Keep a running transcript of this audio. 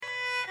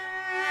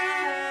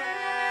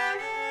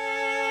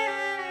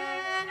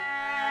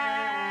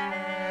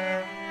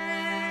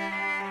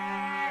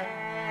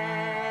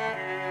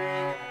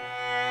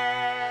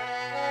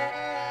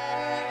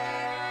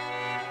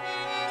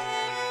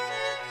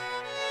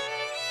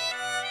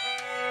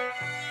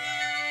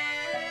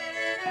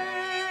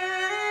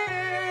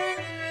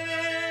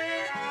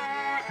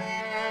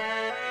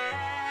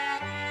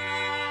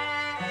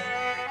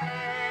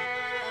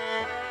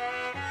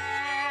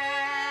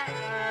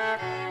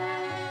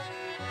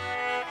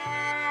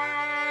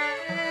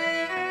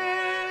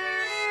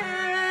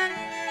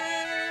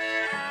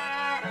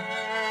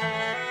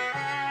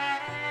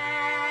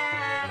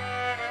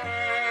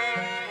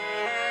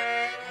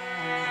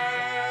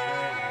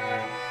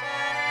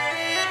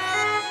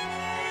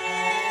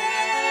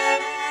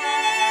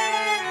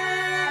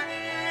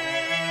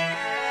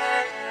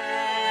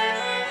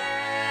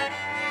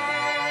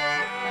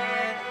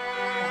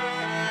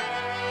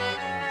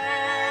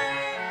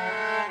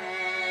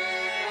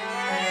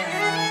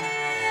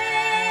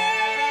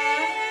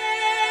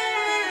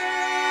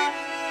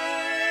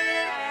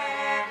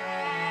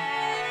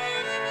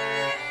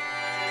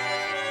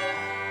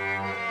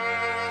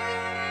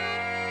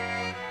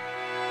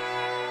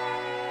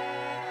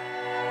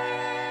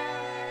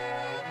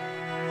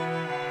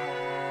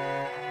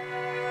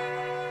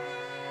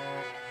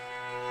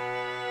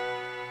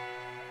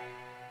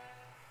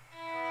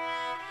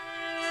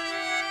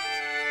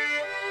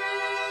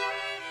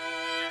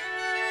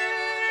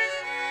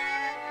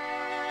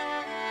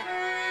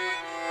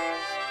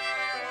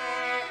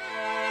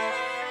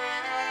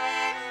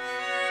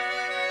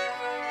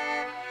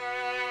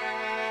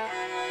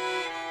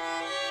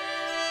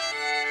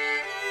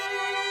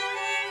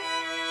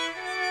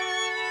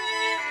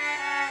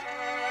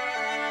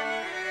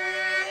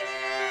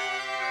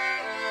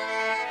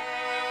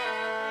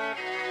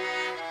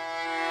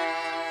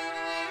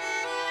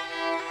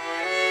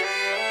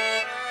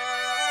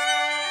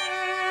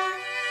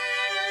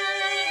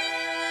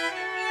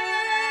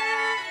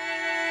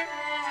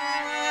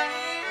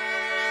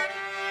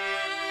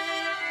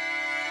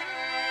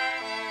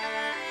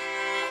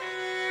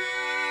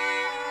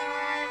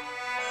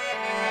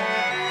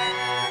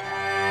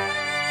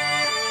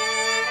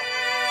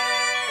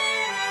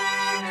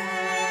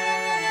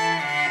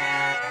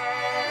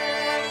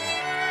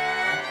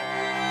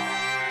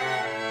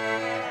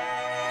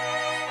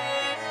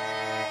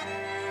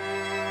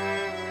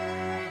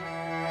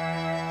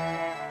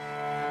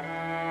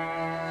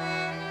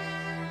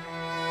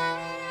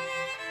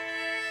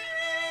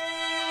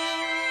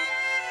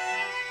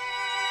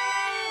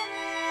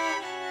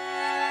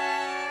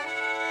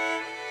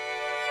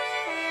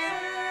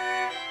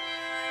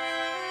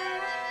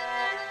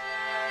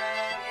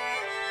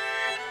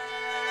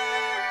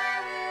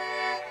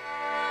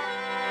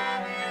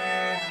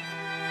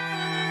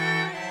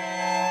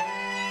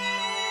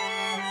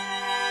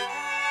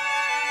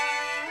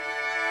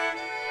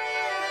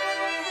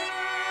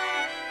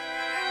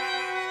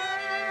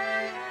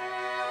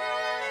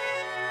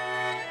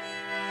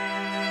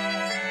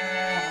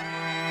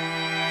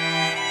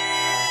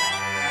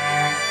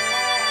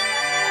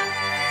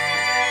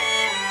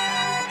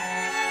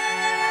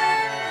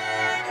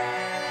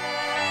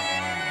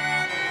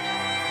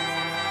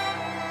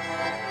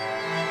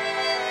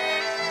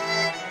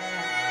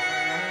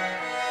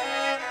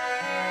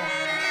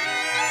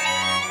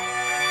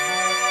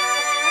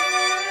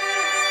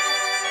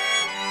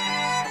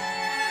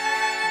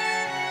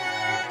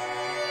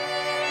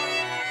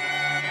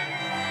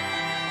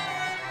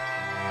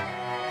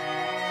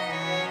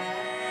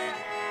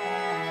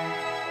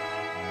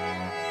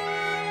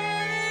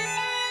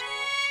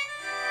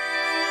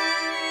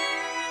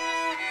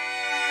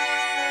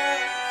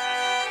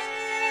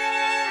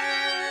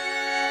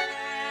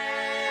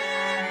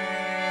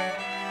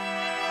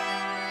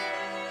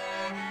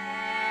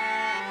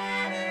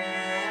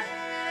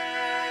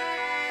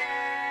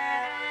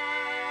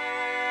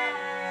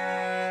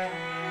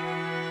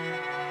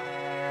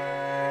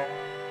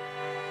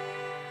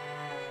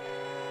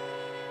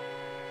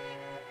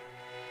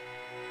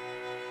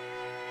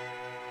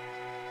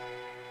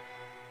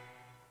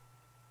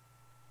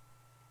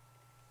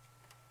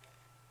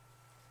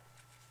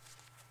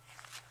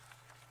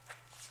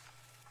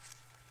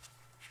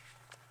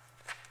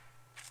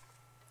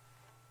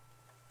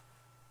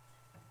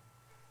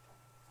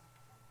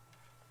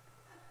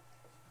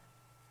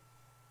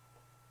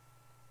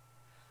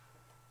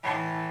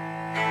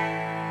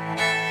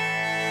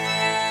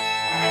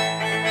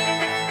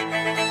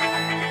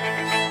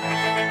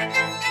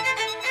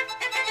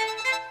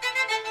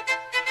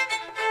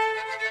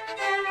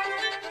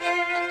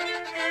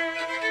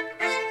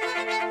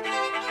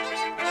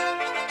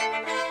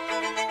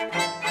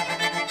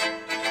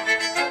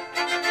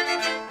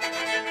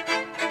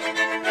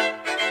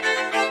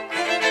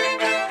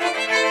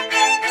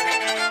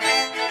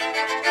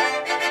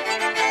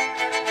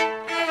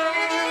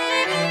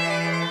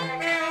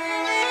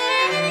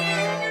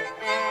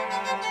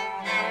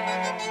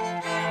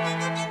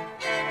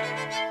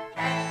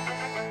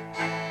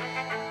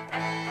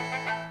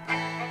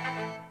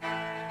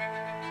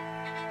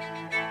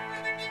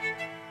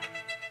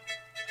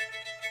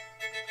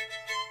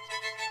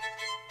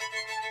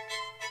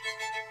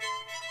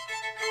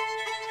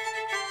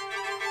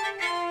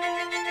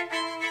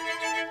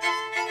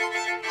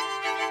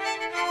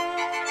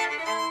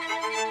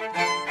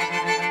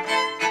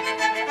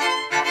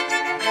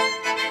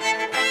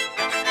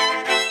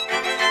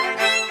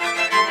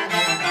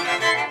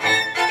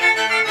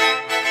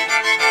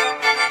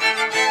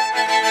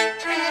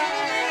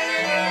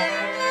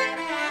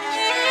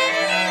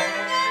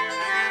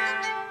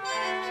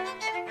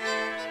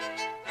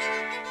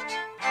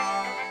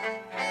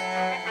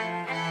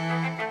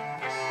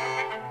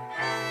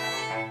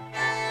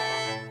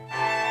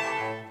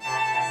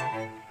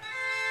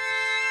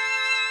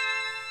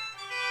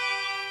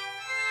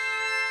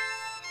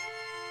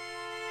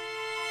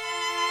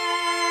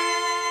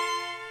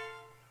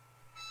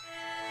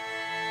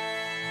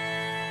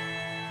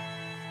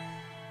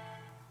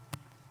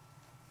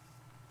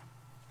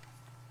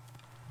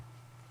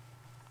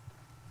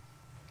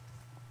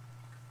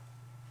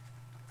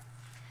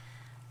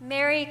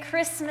Merry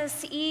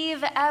Christmas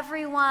Eve,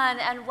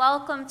 everyone, and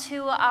welcome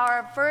to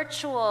our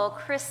virtual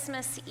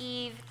Christmas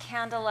Eve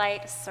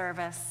candlelight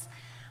service.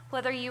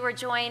 Whether you are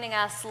joining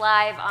us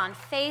live on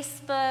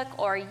Facebook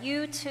or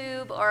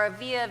YouTube or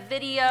via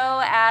video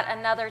at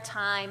another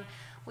time,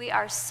 we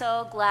are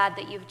so glad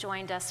that you've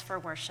joined us for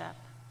worship.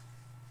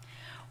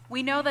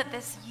 We know that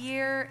this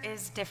year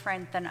is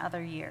different than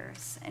other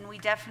years, and we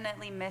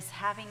definitely miss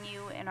having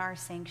you in our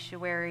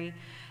sanctuary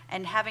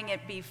and having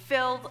it be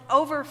filled,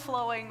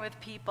 overflowing with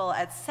people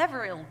at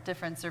several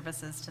different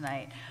services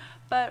tonight.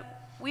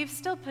 But we've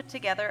still put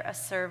together a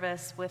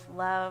service with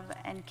love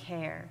and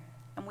care,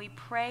 and we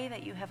pray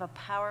that you have a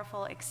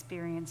powerful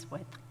experience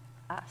with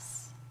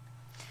us.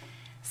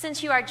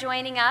 Since you are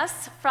joining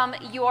us from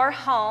your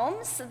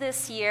homes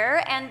this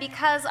year, and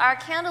because our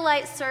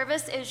candlelight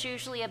service is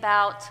usually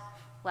about,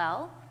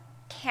 well,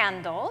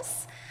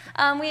 candles,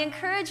 we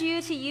encourage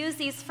you to use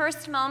these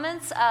first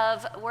moments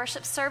of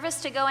worship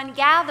service to go and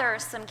gather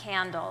some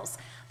candles.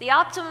 The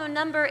optimum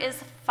number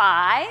is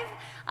 5,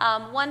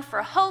 one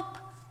for hope,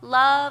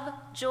 love,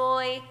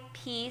 joy,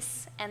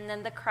 peace, and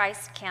then the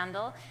Christ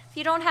candle. If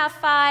you don't have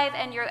 5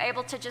 and you're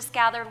able to just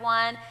gather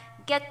one,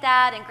 get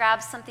that and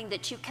grab something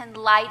that you can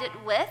light it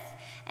with.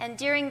 And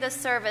during the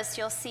service,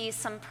 you'll see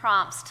some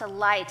prompts to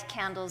light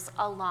candles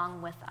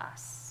along with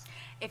us.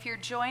 If you're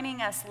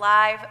joining us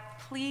live,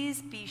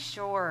 please be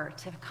sure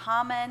to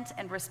comment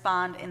and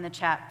respond in the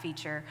chat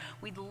feature.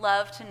 We'd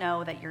love to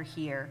know that you're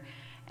here.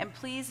 And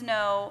please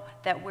know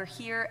that we're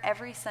here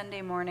every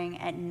Sunday morning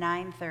at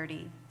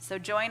 9:30. So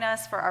join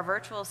us for our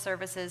virtual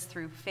services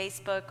through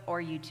Facebook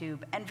or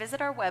YouTube, and visit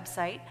our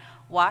website,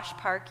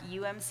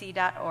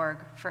 washparkumc.org,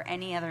 for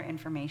any other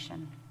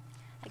information.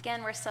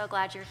 Again, we're so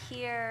glad you're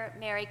here.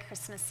 Merry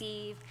Christmas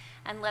Eve,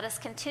 and let us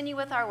continue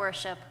with our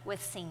worship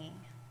with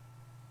singing.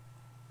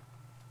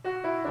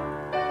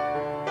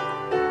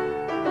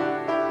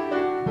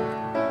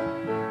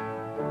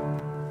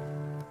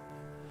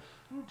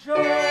 Joy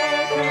to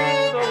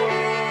the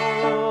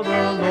world, the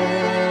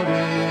Lord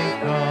is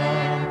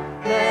come.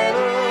 Let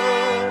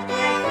earth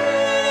be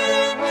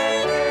filled with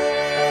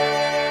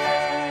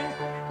praise.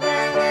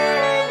 Let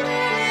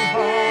every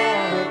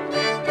heart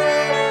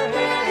declare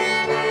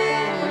His word,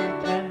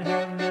 and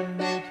heaven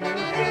make His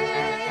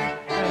praise,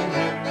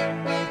 and heaven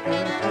make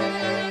His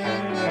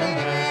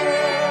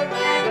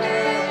praise,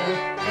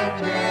 and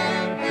heaven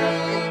make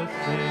His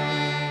sing.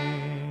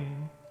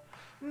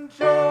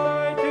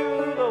 Joy to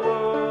the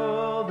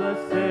world, the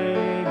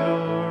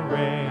Savior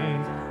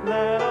reigns.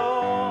 Let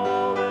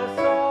all the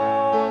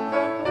songs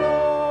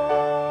employ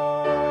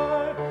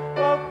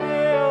of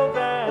hills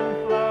and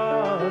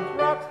floods,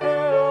 rocks,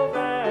 hills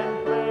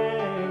and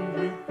plains.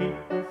 Repeat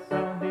the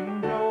sounding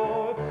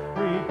joy,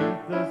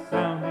 repeat the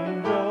sounding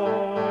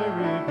joy,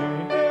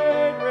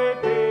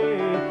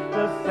 repeat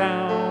the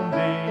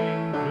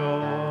sounding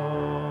joy.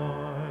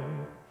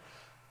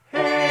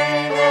 He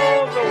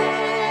rules the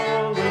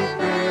world with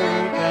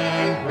truth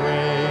and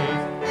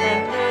grace,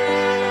 and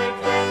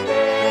makes the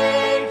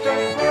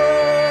nations grow.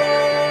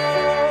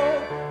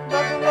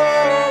 The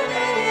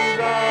glories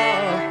of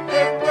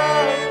His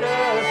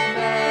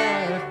righteousness,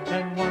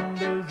 and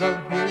wonders of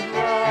His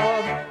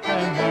love,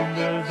 and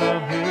wonders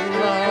of His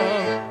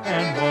love,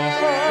 and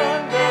wonders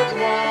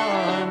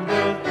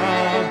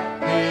of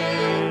His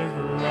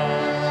love.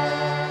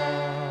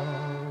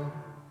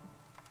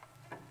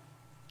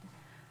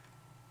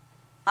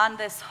 On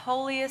this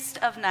holiest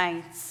of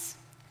nights,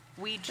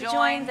 we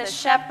join the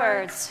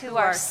shepherds who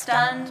are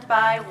stunned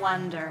by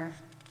wonder.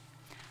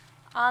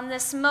 On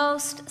this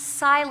most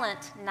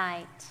silent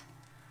night,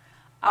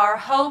 our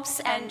hopes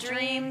and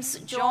dreams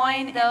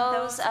join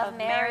those of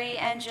Mary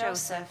and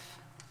Joseph.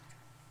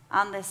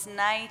 On this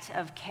night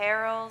of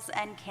carols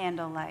and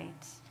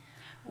candlelight,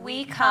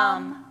 We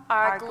come,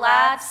 our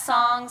glad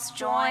songs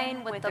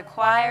join with the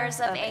choirs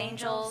of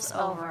angels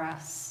over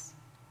us.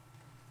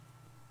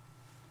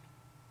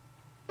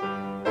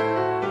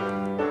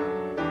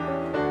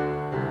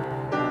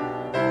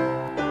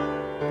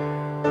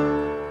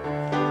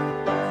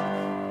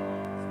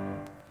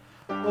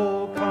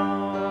 Oh,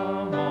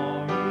 come,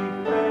 all ye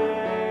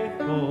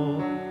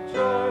faithful,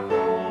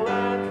 joyful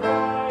and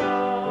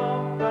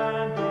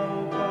triumphant.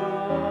 Oh,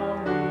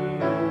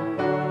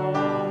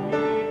 come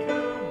ye to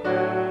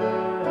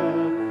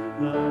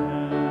Bethlehem.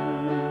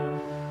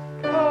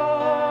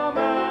 Come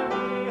and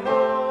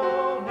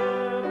behold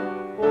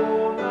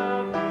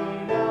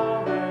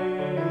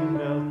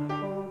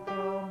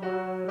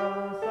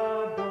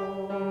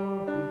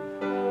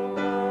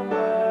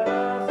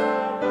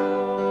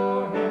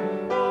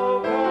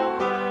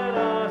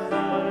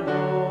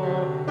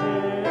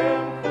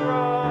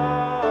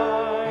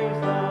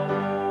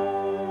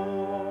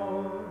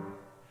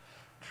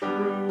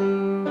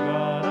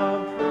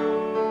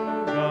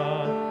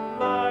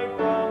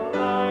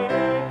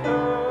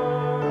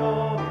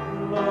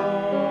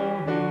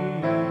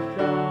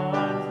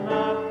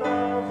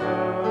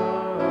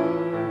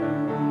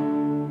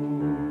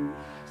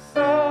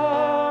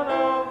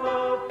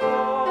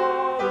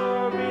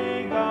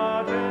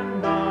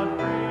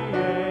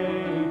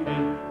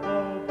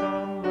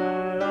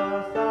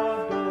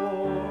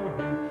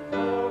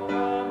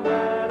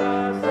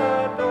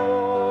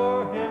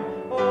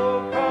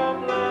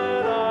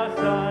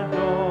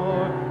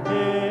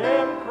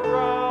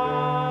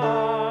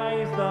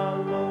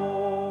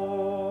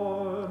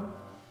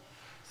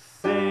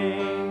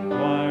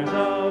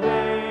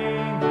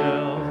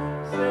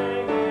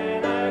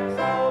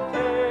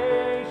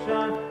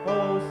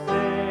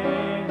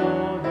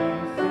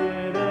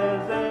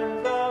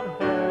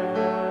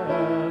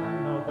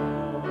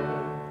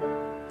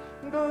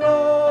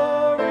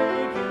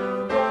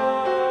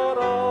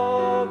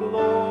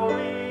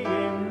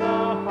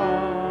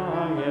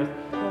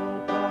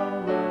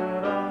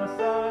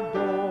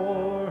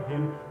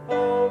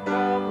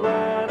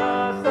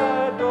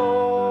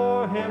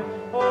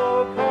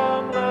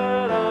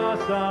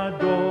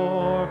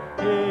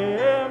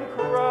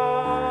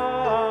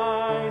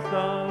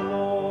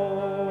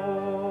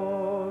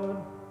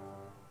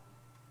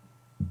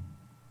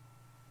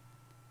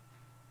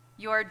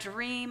Your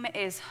dream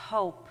is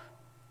hope.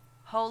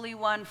 Holy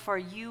One, for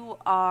you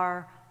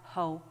are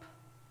hope.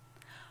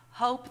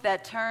 Hope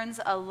that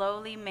turns a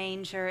lowly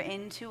manger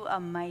into a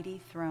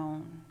mighty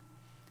throne.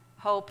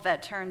 Hope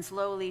that turns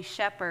lowly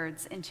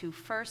shepherds into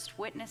first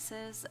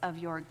witnesses of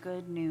your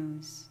good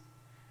news.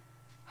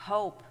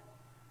 Hope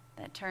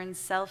that turns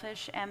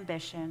selfish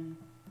ambition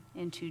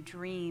into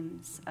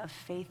dreams of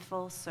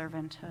faithful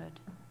servanthood.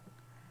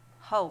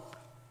 Hope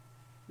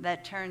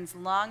that turns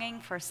longing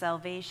for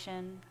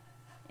salvation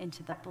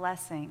into the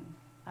blessing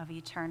of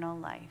eternal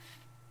life.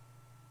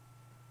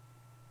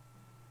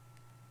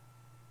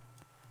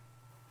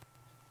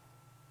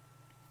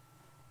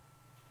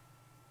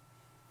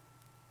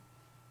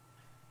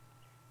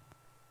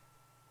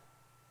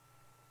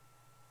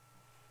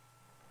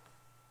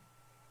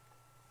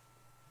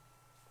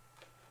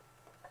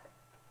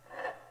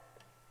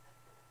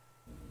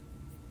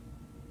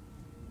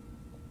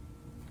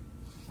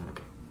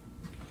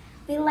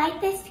 We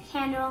light this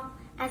candle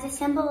as a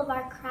symbol of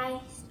our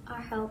Christ, our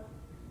hope.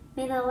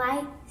 May the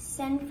light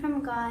sent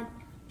from God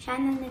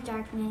shine in the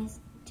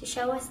darkness to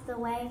show us the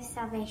way of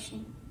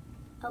salvation.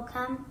 O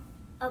come,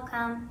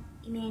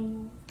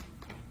 Emmanuel.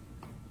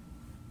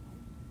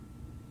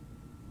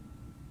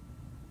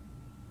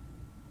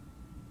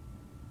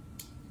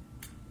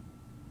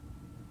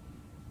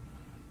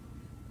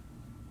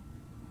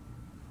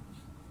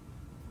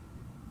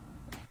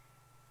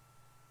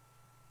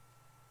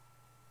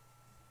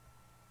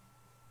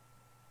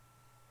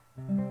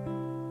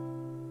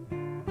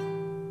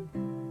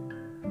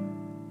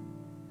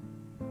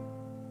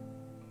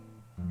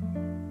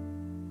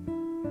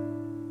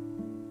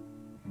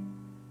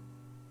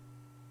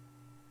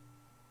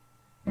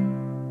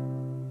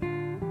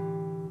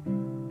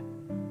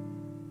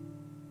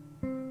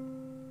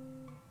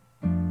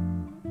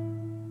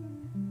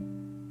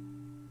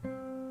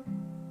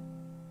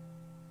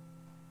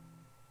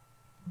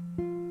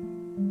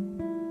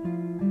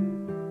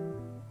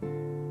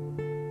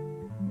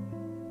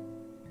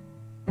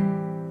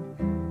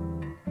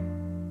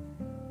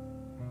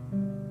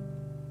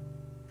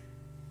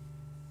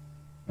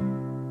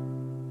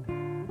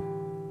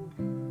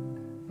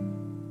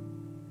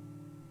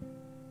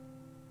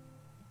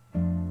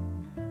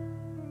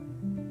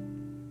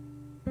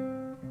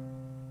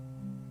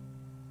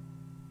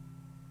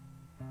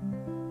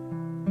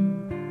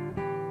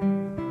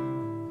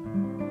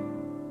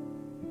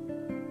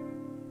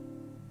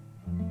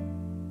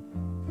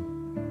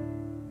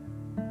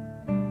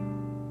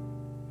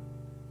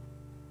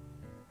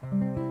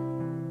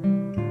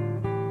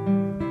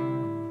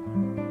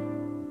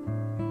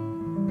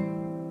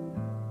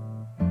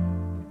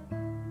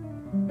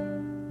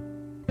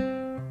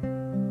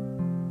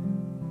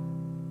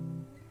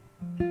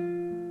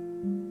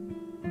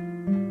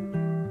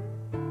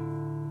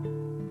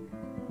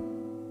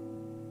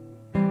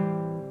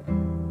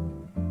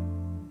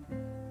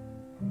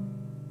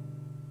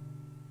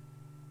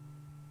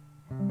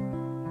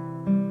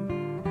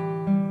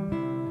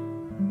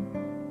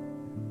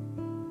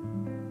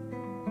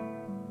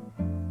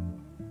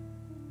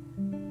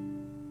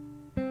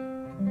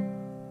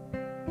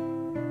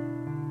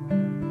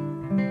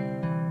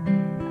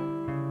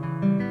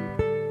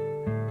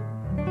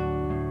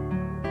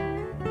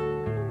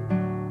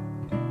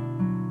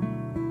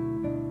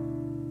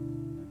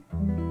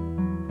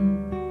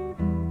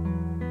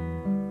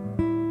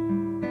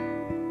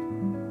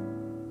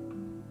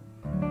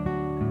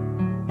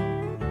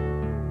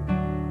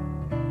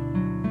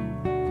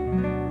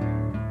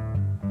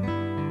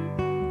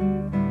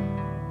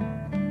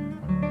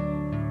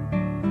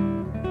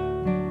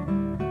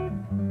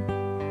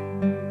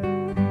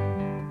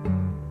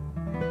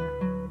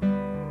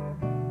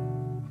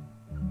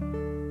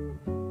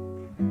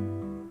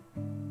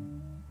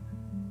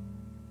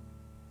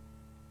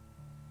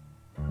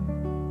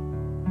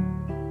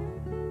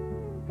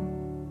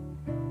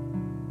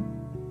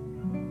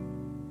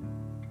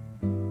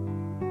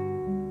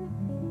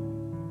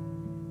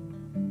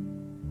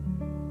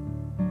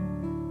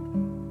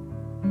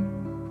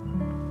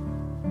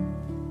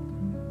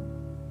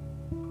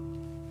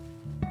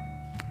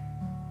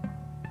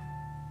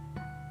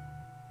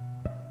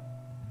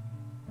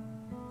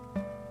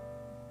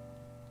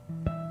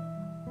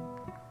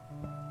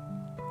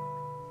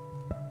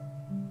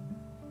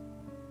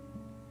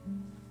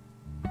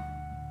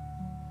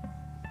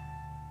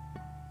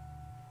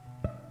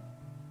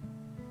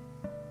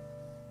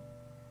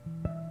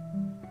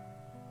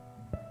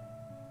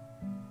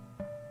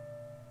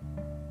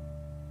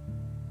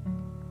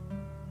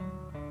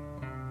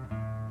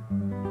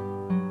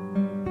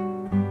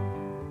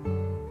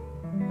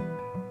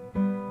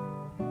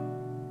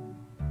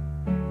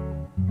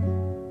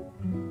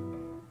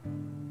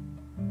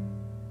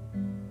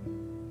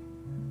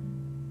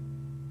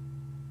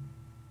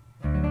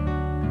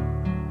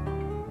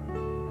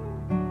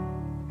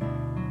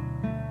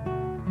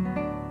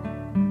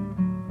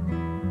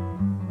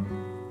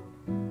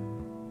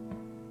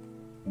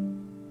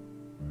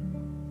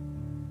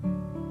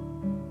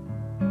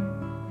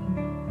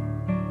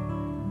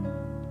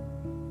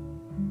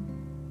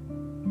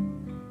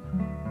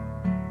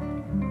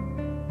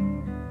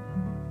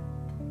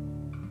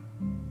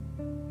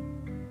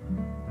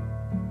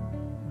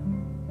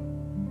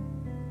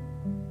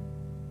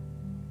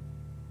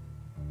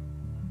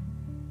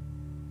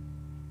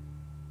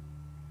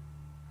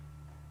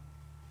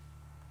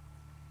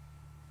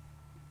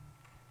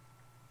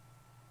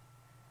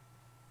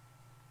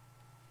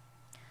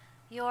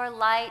 Your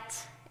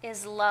light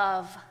is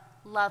love,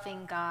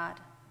 loving God,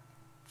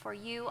 for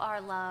you are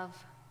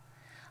love.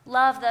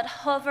 Love that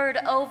hovered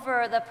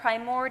over the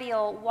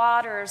primordial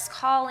waters,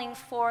 calling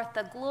forth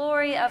the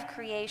glory of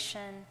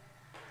creation.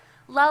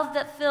 Love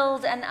that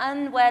filled an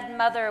unwed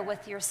mother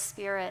with your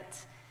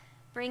spirit,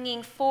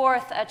 bringing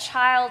forth a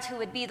child who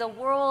would be the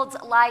world's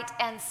light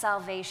and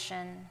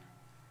salvation.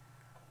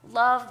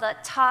 Love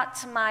that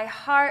taught my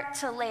heart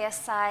to lay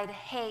aside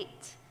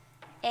hate,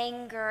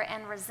 anger,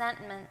 and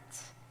resentment,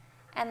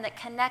 and that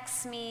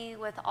connects me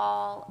with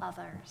all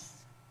others.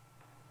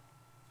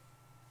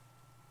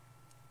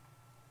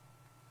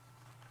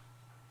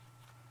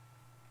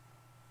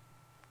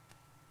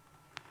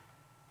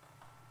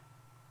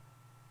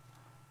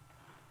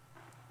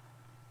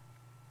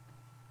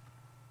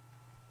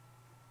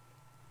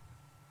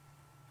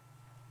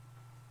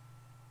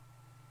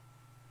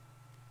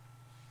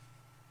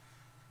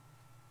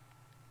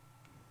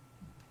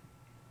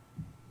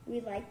 We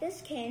light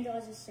this candle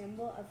as a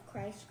symbol of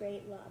Christ's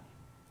great love.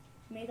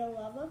 May the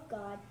love of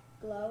God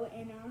glow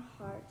in our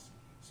hearts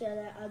so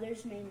that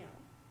others may know.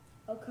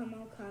 O come,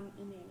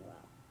 Emmanuel.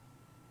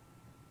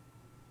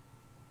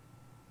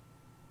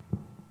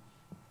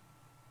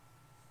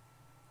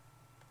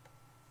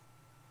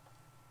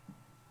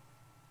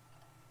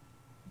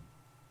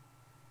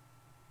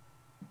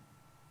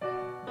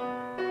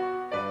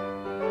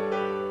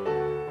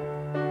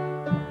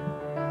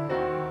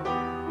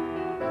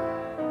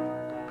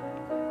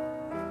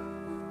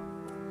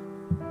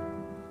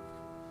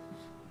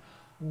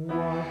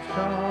 Watch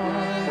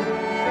on the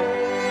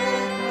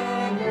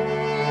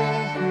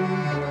moon to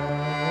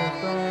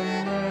rest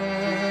on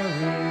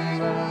Mary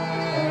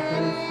like a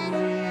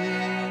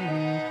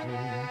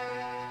sleeping.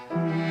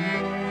 The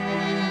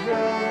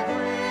angels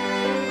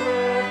breathe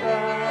with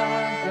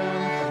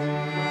anthem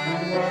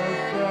sweet, while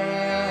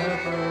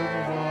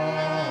shepherds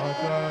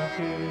watch our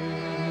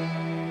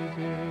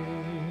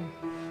keeping.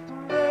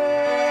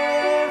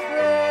 This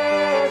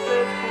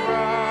is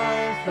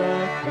Christ the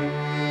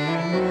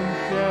King, whom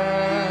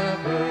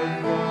shepherds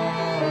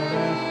guard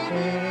and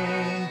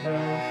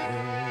angels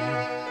sing.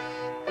 Praise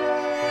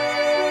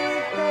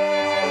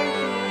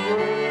to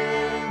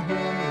bring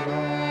him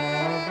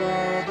love, the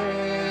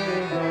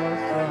babe, the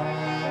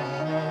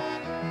Son of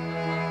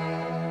Man.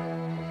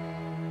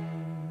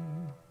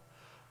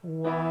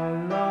 Why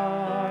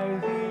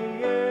lies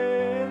he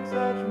in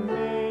such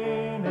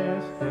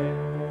meanest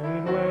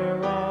state,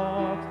 where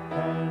ox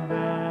and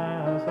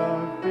ass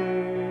are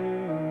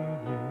feeding?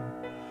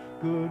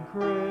 Good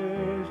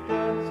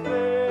Christians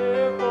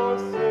live for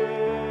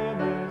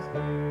sinners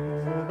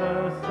here, the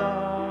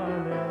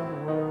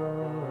silent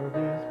word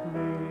is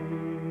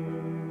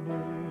pleading.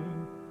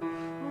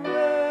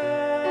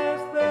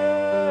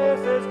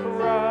 This is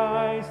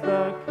Christ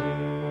the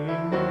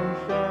King, whom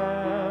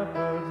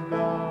shepherds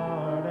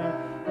guard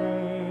and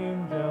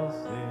angels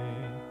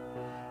sing.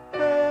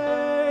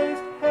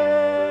 Haste,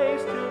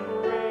 haste to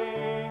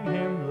bring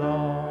him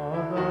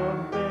love, the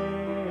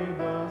babe,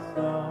 the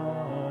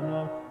Son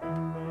of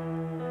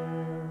Mary.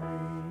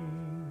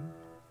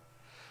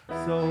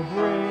 So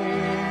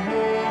bring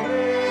him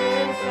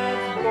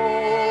incense,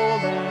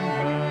 gold, and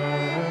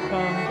myrrh,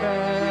 come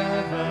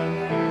peasant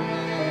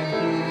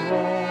king to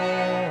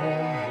own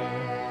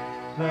him.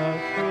 The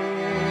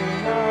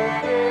King of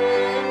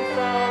kings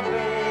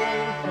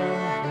salvation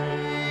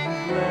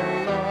brings, let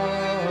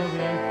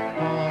loving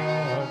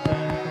hearts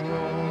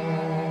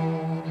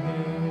enthrone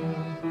him.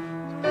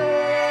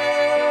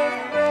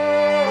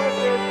 This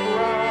is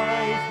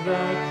Christ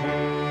the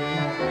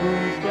King,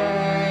 whom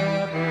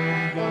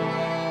shepherds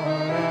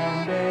guard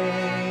and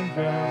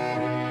angels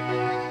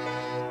sing.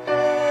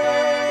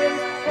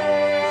 Haste,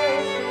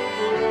 haste to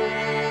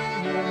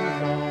bring him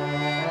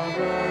love,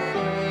 the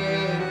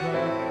babe,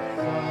 the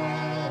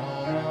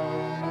Son of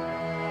Man.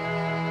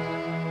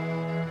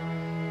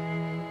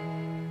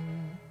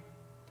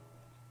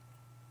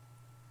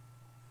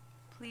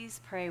 Please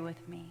pray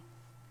with me.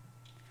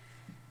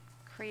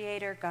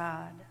 Creator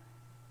God,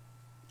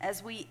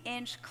 as we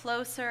inch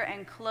closer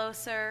and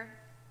closer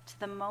to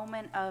the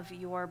moment of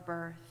your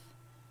birth,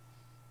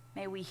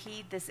 may we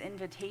heed this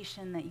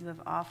invitation that you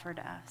have offered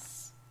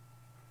us.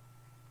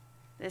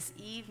 This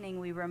evening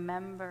we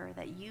remember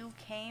that you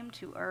came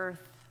to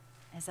earth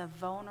as a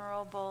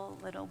vulnerable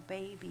little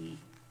baby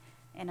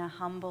in a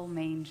humble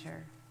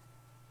manger,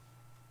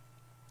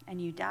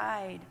 and you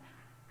died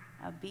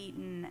a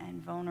beaten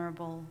and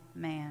vulnerable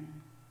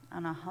man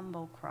on a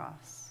humble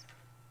cross.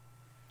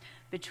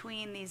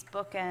 Between these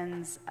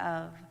bookends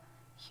of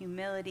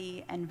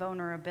humility and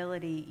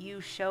vulnerability, you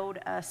showed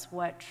us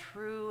what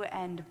true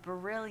and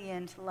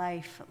brilliant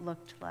life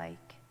looked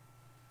like.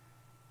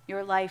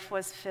 Your life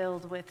was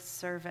filled with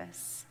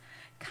service,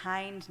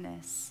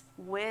 kindness,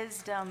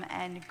 wisdom,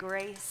 and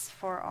grace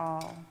for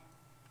all.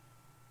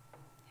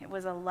 It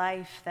was a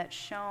life that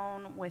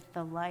shone with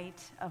the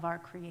light of our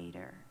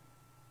Creator,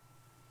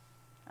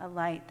 a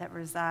light that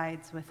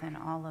resides within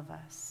all of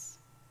us.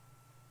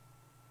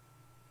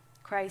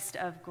 Christ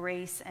of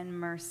grace and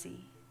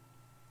mercy,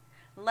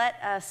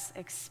 let us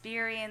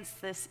experience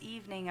this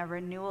evening a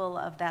renewal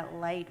of that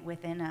light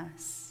within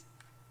us.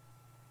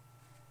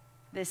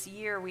 This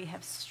year we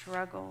have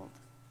struggled.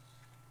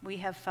 We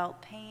have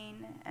felt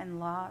pain and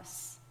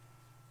loss.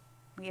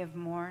 We have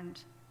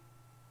mourned.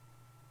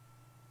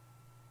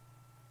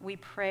 We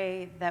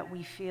pray that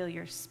we feel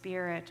your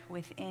Spirit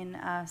within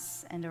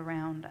us and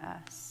around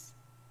us.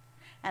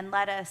 And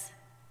let us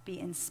be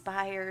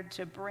inspired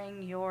to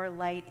bring your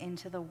light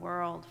into the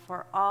world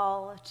for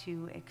all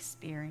to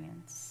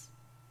experience.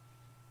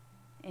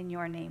 In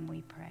your name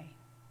we pray.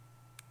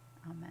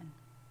 Amen.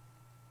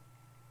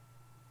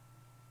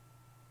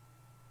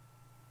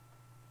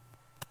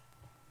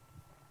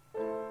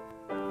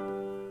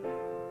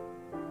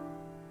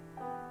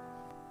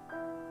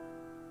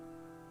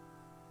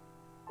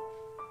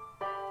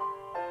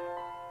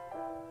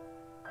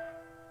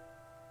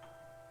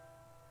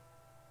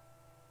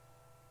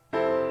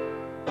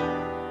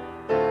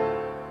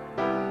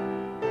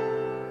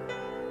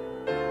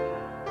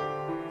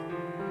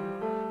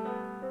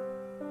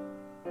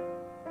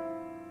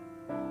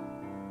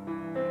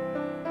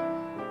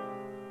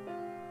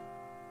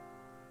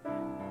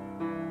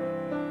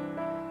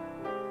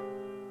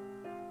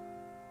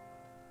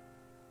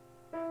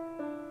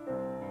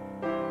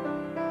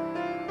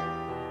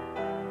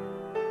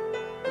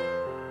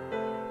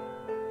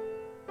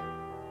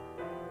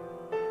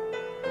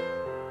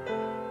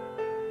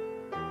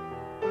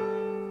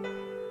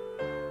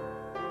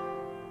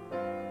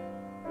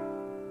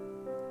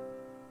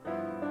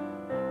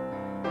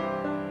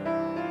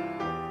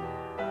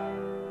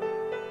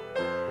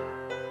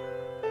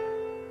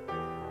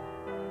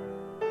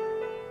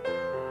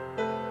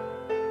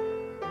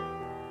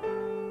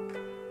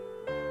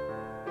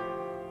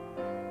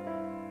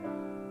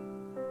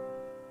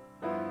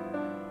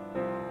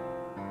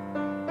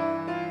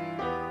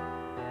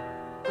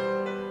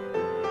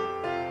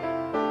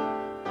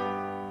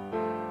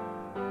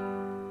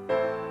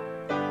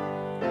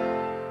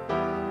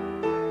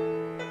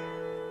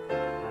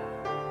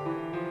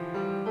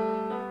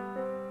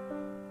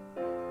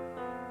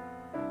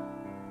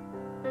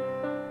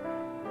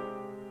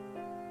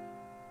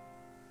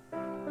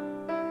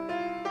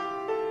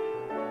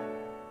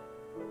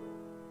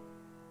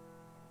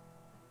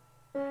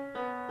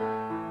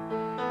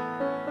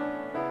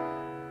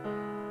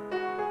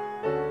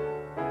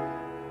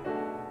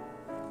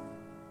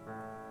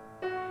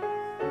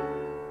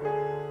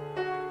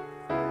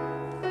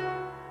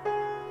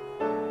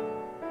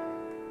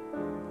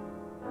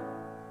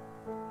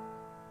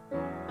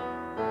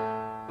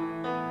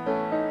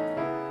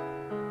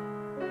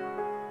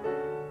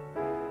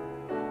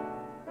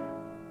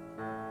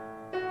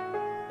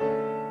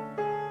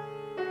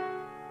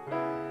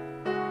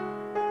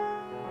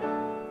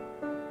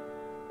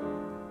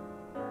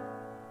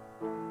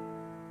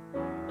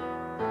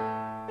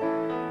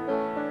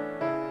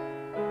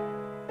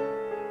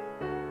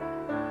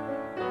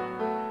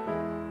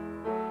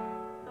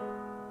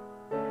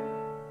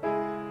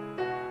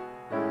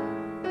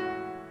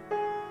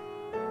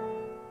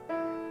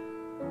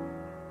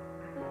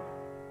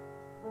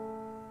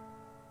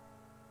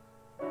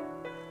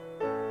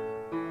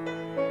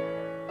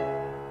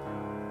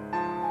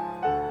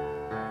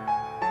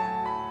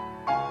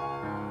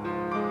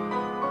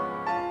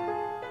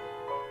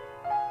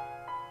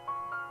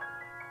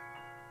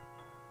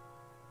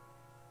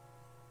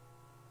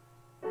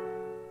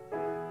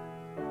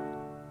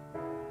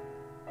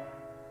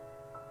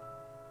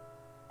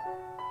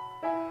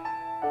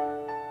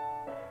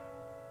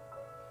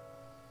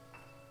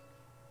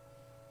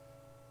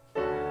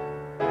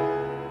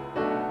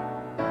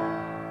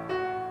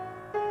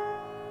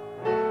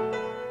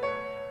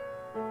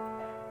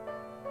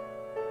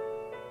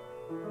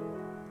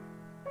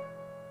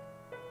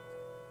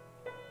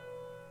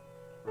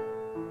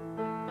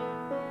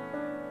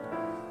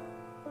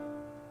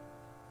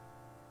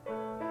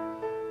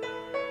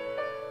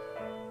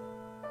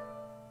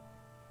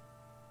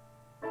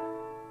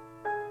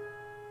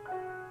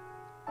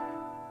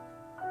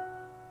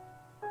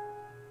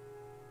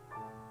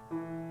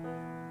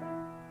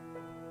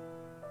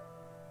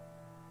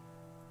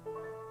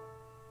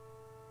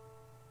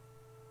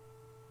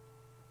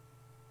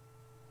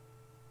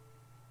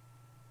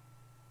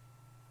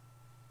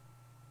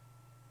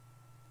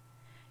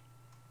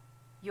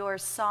 Your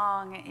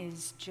song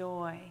is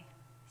joy,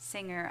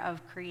 singer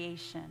of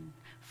creation,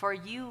 for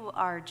you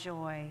are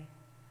joy.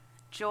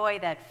 Joy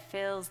that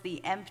fills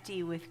the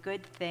empty with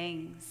good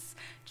things.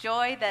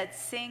 Joy that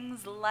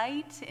sings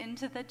light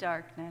into the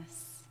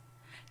darkness.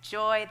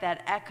 Joy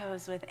that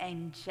echoes with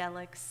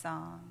angelic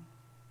song.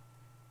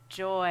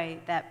 Joy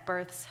that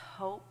births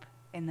hope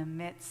in the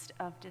midst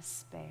of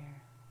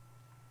despair.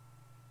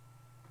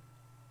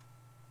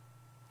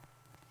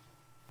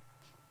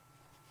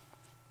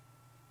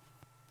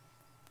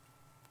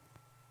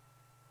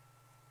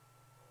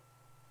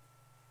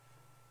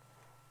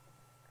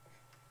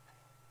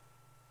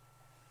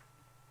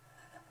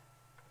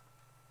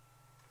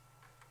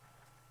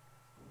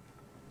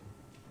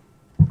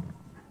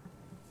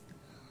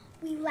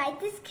 We light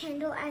this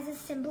candle as a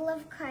symbol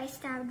of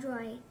Christ our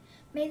joy.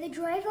 May the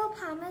joyful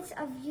promise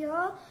of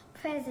your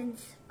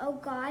presence, O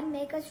God,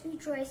 make us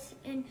rejoice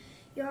in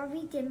your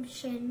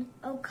redemption.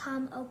 O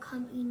come,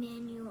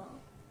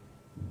 Emmanuel.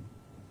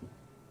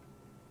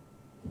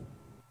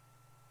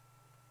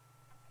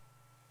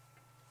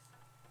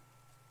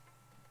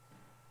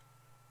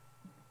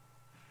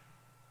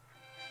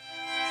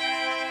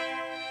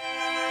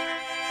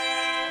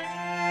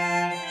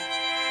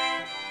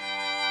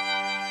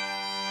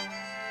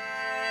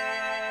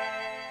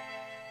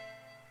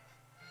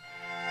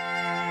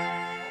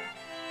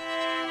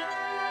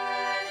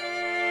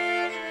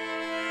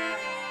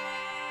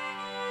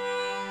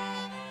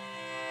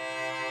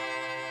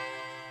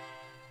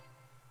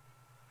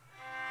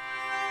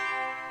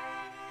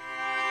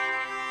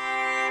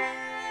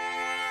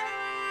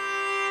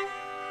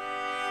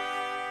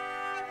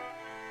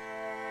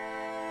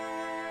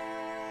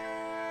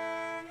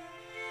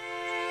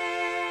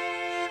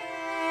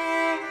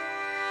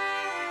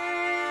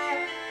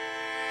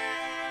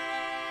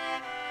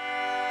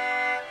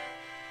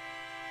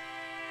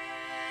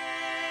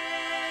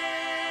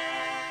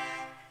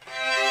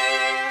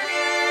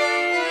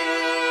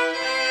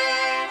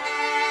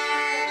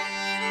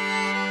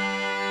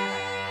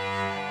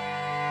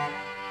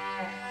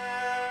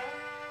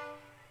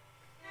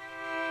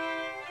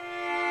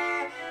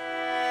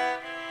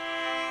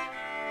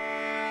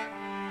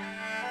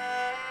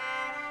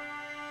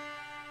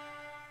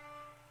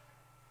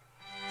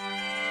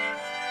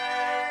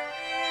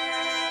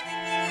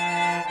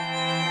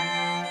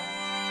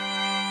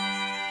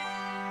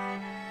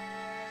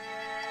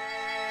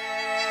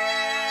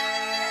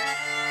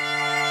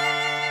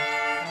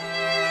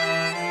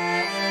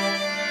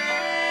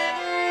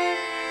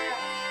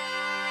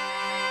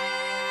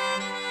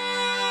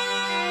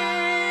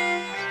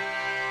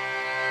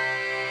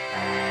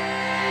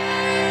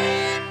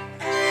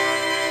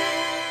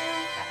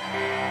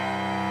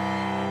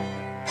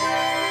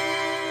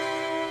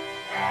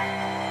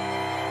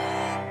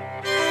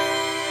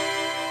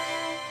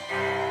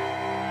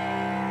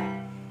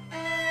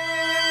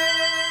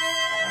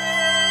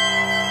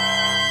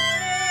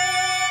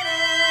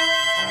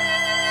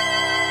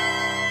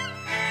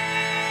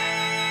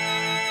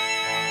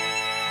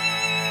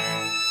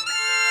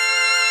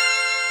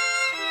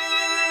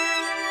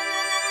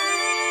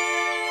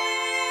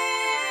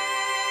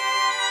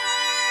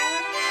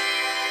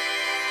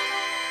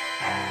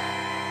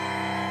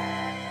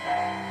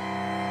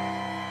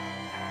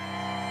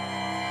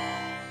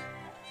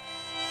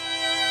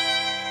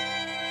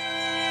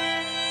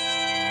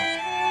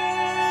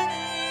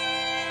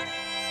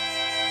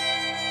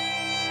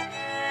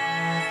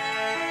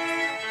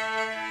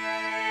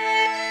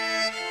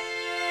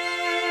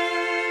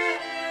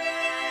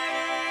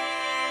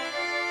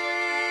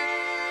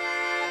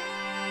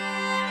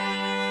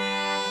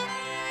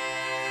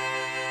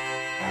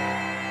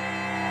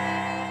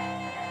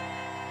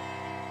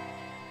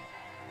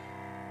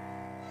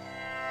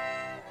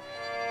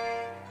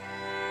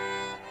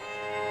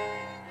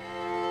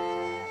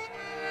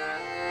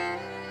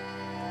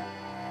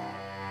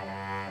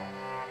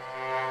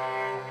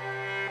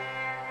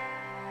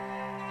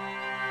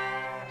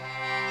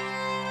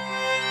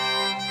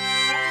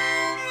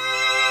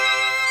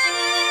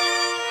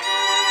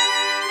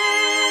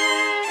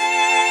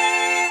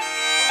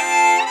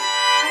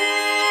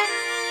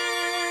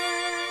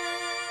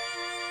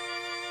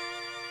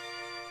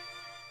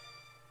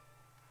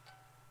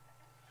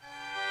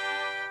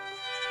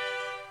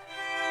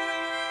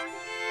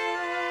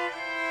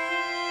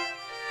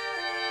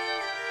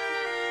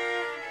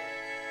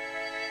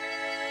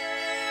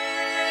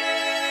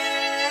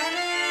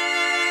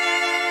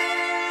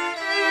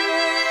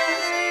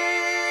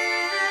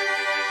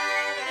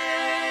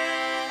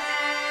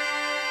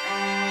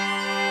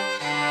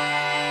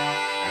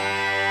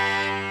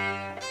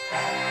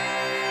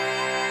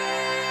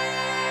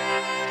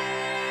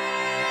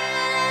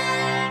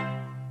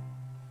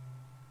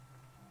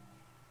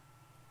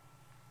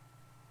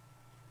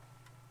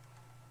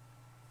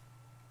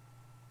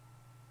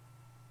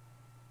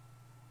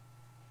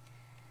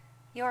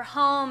 Your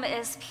home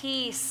is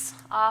peace,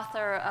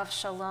 author of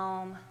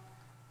Shalom,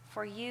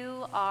 for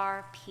you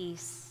are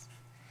peace.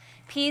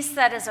 Peace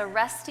that is a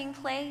resting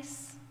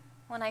place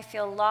when I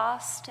feel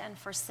lost and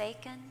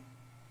forsaken.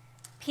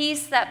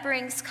 Peace that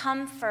brings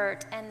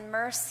comfort and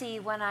mercy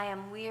when I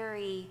am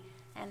weary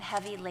and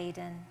heavy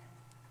laden.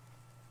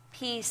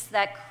 Peace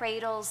that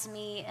cradles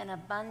me in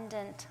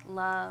abundant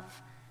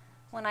love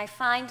when I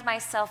find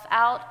myself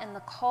out in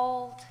the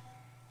cold.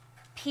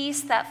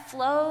 Peace that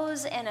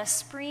flows in a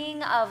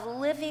spring of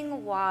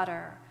living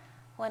water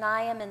when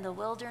I am in the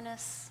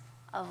wilderness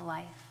of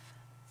life.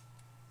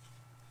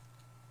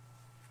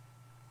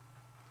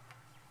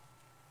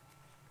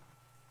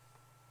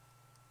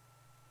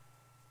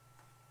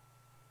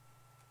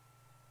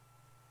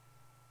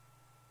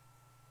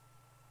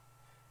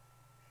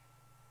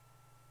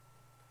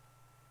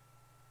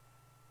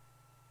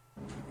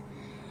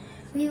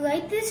 We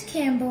light this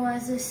candle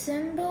as a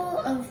symbol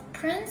of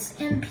Prince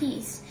and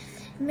peace.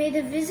 May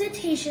the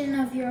visitation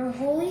of your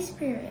Holy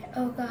Spirit,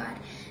 O God,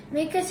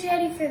 Make us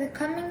ready for the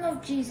coming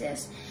of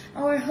Jesus,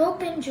 our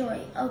hope and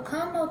joy. O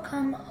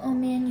come,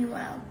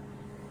 Emmanuel.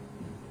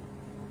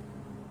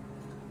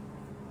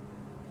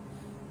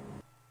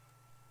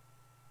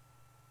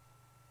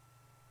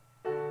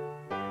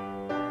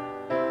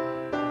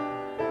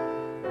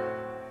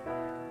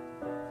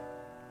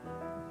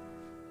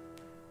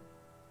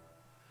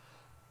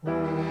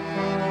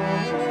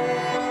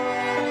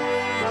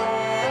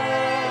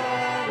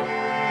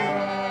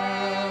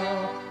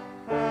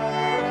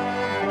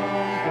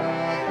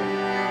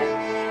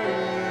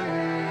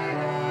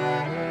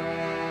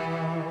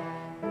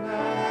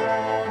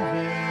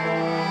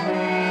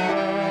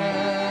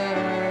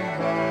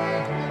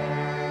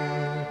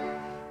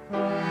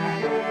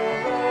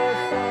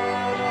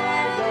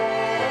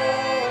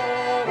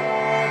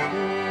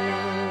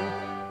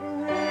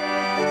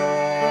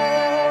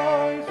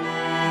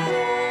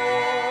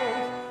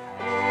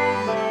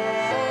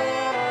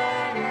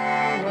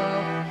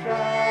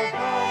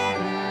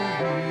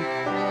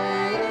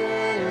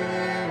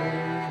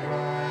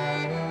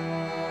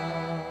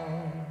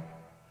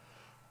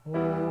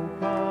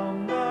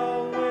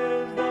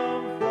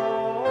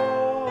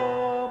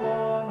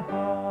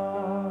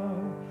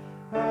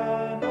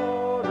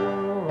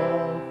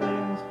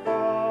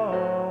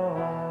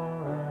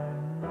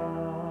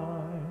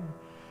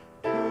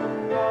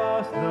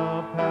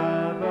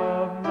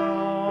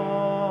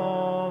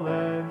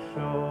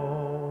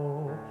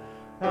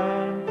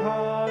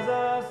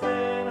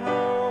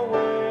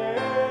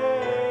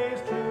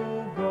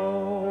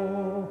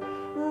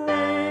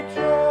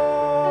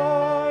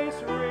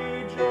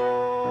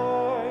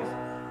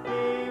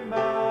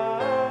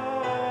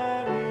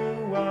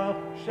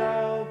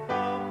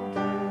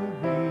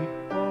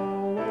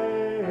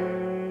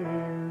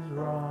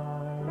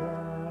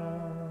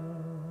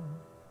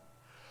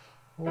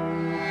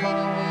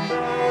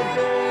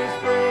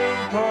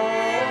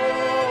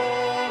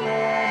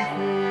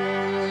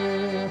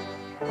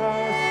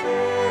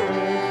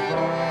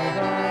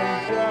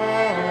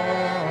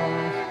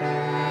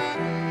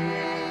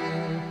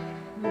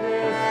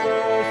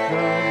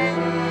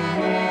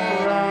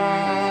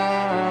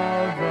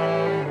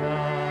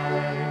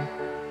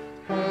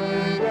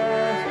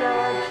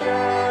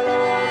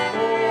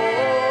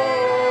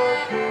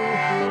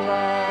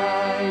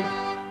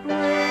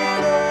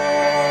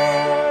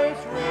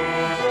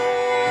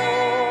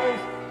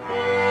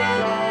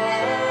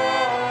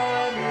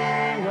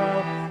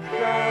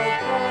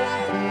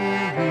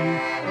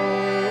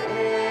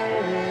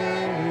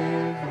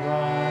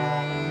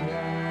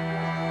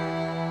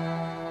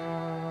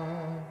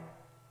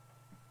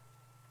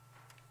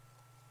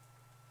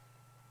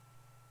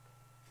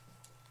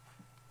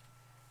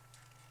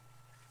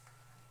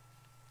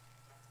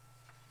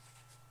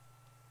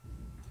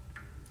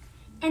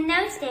 In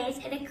those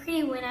days, a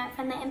decree went out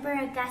from the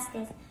Emperor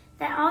Augustus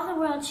that all the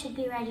world should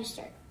be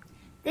registered.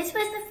 This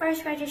was the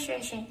first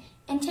registration,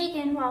 and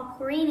taken while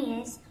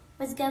Quirinius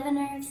was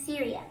governor of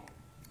Syria.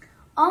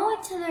 All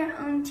went to their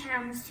own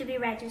towns to be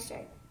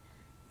registered.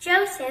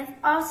 Joseph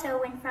also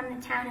went from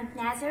the town of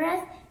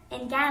Nazareth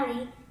in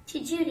Galilee to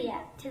Judea,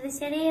 to the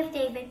city of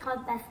David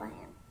called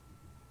Bethlehem,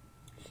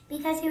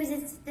 because he was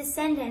a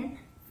descendant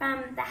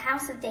from the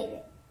house of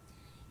David.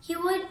 He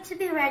went to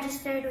be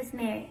registered with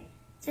Mary,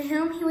 to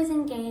whom he was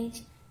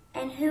engaged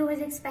and who was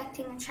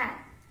expecting a child.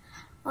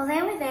 While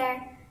they were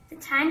there, the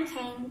time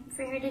came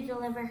for her to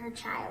deliver her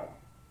child.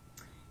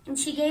 And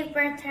she gave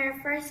birth to her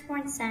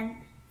firstborn son,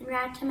 and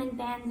wrapped him in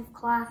bands of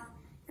cloth,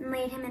 and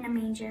laid him in a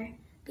manger,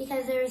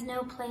 because there was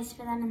no place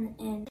for them in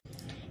the inn.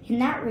 In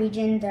that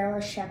region there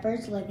were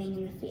shepherds living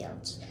in the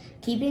fields,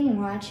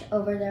 keeping watch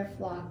over their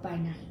flock by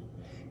night.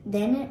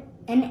 Then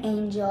an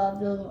angel of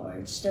the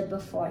Lord stood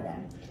before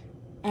them,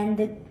 and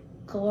the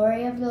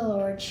glory of the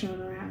Lord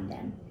shone around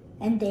them,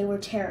 and they were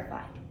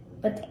terrified.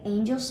 But the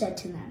angel said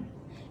to them,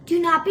 Do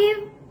not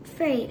be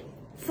afraid,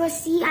 for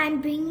see, I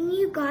am bringing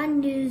you good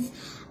news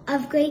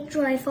of great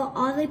joy for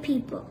all the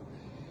people.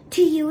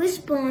 To you is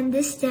born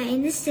this day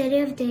in the city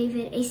of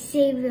David a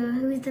Savior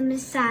who is the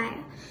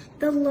Messiah,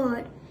 the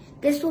Lord.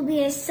 This will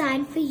be a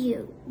sign for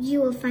you.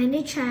 You will find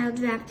a child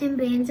wrapped in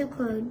bands of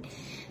cloth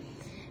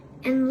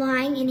and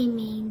lying in a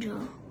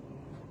manger.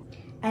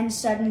 And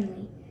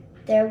suddenly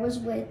there was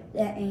with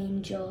the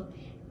angel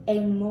a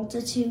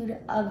multitude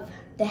of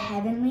the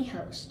heavenly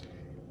host,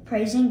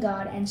 praising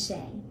God and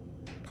saying,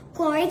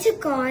 Glory to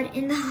God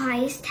in the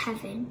highest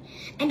heaven,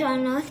 and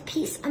on earth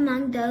peace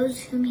among those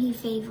whom he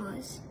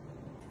favors.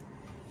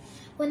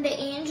 When the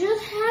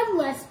angels had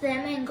left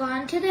them and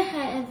gone to the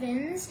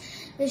heavens,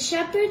 the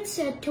shepherds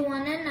said to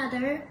one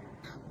another,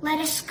 Let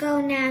us go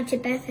now to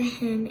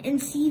Bethlehem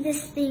and see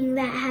this thing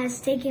that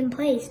has taken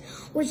place,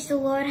 which the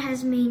Lord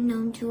has made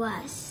known to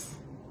us.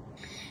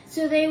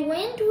 So they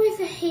went with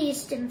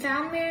haste and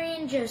found Mary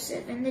and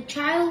Joseph and the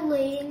child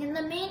laying in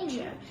the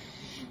manger.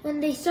 When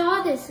they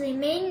saw this, they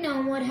made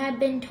known what had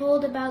been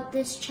told about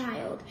this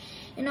child,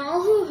 and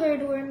all who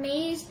heard were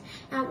amazed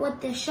at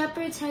what the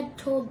shepherds had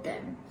told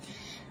them.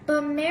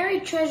 But Mary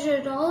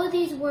treasured all of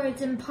these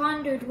words and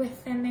pondered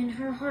with them in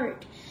her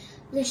heart.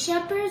 The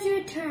shepherds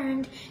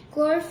returned,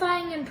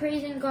 glorifying and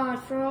praising God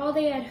for all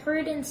they had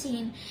heard and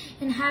seen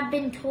and had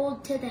been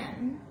told to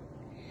them.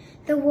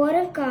 The word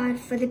of God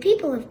for the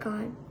people of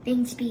God.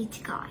 Thanks be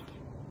to God.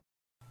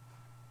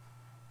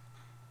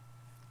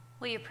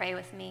 Will you pray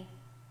with me?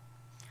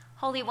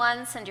 Holy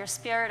One, send your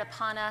Spirit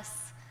upon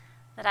us,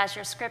 that as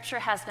your scripture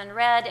has been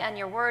read and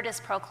your word is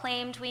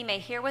proclaimed, we may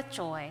hear with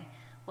joy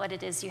what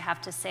it is you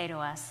have to say to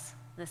us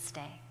this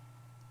day.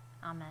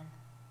 Amen.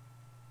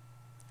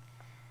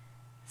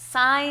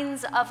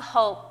 Signs of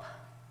hope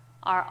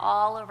are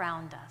all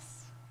around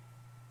us.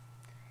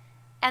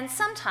 And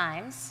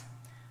sometimes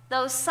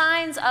those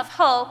signs of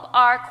hope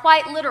are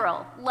quite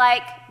literal,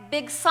 like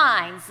big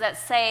signs that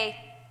say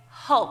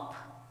hope.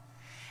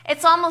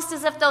 It's almost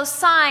as if those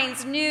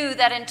signs knew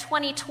that in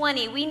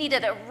 2020 we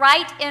needed it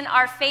right in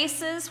our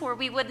faces where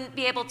we wouldn't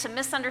be able to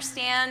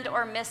misunderstand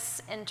or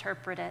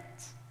misinterpret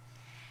it.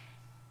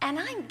 And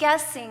I'm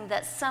guessing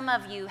that some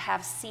of you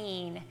have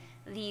seen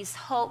these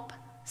hope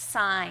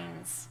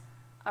signs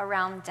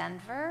around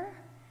Denver,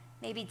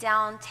 maybe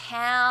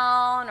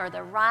downtown or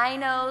the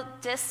Rhino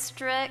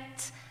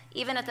District,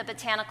 even at the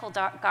Botanical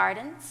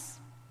Gardens.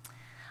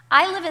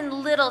 I live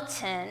in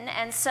Littleton,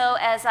 and so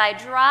as I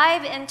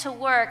drive into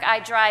work, I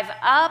drive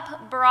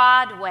up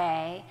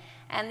Broadway,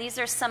 and these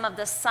are some of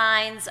the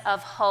signs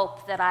of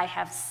hope that I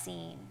have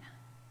seen.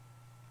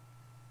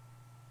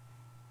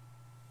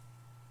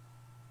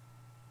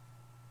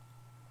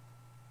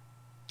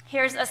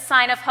 Here's a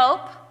sign of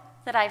hope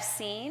that I've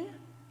seen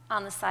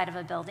on the side of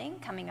a building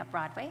coming up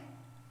Broadway.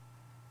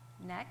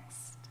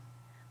 Next.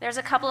 There's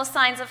a couple of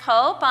signs of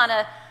hope on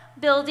a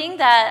building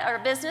or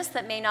business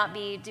that may not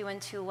be doing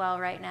too well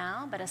right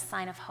now, but a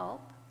sign of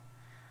hope.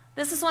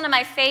 This is one of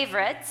my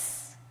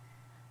favorites.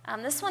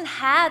 This one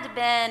had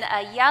been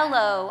a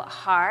yellow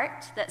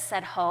heart that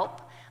said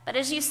hope, but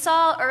as you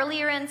saw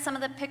earlier in some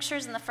of the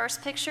pictures in the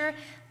first picture,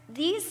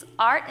 these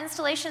art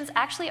installations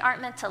actually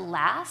aren't meant to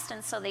last,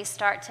 and so they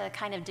start to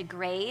kind of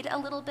degrade a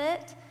little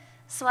bit.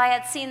 So I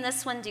had seen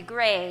this one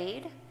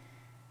degrade.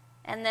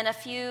 And then a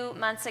few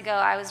months ago,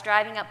 I was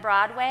driving up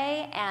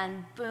Broadway,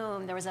 and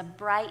boom, there was a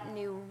bright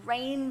new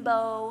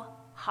rainbow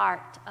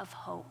heart of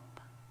hope.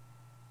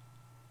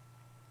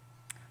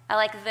 I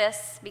like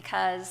this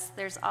because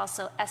there's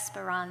also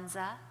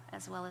esperanza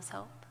as well as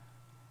hope.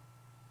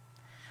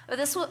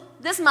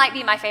 This might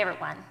be my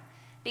favorite one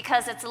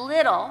because it's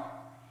little,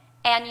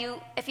 and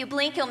if you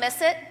blink, you'll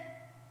miss it.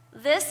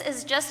 This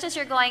is just as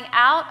you're going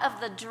out of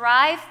the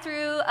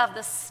drive-through of the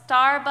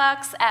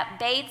Starbucks at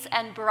Bates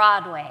and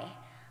Broadway.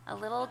 A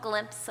little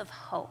glimpse of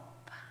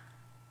hope.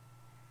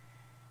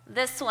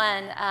 This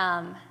one,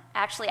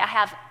 actually, I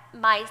have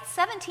my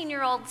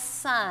 17-year-old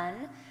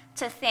son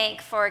to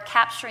thank for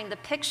capturing the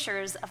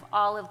pictures of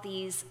all of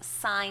these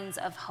signs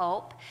of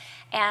hope.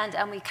 And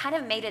we kind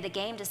of made it a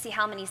game to see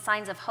how many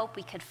signs of hope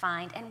we could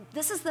find. And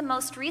this is the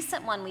most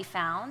recent one we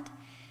found.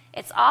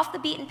 It's off the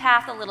beaten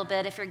path a little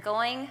bit. If you're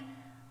going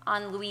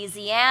on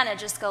Louisiana,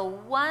 just go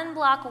 1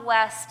 block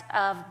west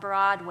of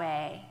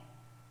Broadway,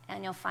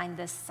 and you'll find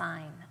this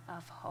sign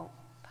of hope.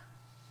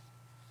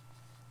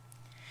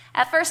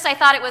 At first, I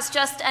thought it was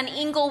just an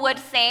Inglewood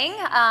thing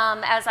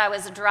as I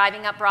was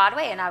driving up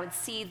Broadway, and I would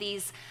see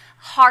these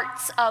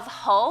hearts of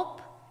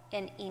hope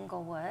in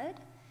Inglewood.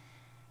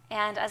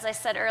 And as I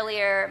said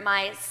earlier,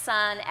 my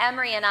son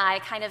Emery and I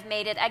kind of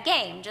made it a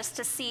game just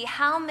to see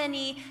how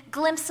many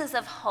glimpses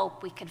of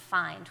hope we could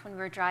find when we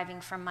were driving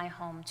from my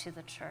home to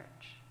the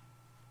church.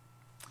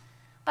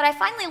 But I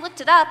finally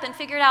looked it up and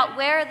figured out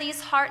where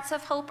these hearts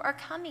of hope are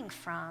coming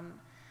from.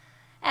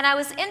 And I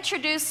was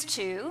introduced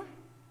to,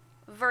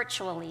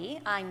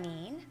 virtually,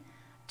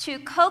 to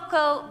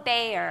Coco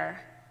Bayer,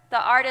 the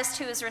artist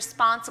who is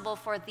responsible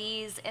for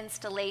these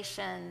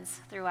installations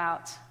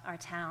throughout our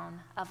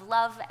town of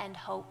love and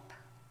hope.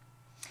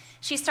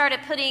 She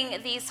started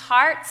putting these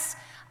hearts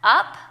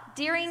up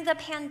during the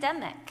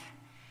pandemic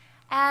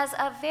as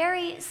a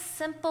very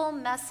simple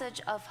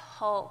message of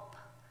hope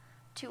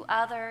to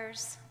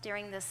others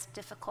during this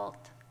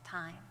difficult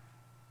time.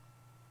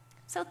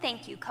 So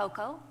thank you,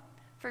 Coco,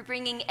 for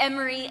bringing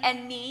Emery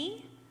and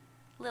me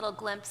a little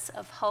glimpse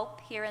of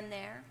hope here and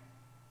there.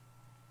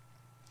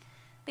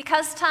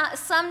 Because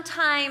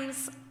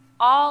sometimes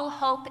all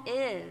hope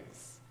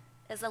is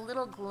a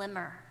little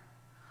glimmer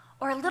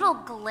or a little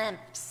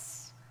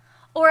glimpse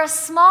or a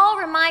small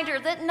reminder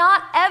that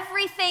not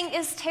everything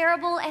is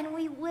terrible and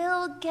we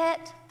will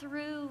get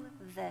through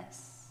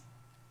this.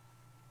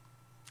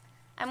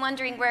 I'm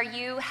wondering where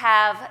you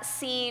have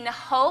seen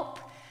hope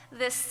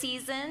this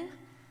season.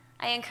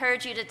 I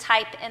encourage you to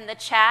type in the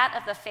chat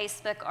of the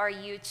Facebook or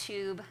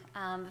YouTube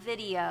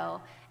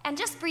video and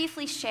just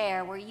briefly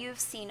share where you've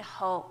seen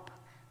hope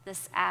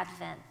this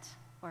Advent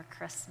or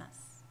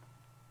Christmas.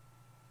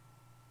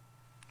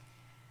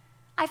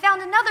 I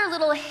found another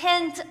little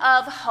hint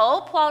of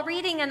hope while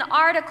reading an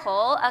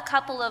article a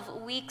couple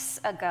of weeks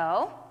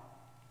ago.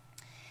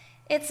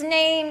 It's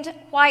named,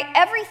 Why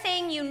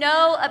Everything You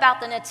Know About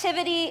the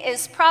Nativity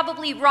is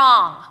Probably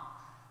Wrong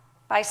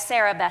by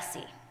Sarah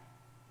Bessey.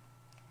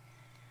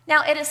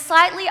 Now, it is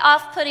slightly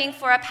off-putting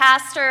for a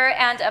pastor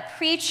and a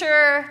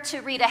preacher to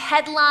read a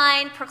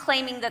headline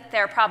proclaiming that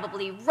they're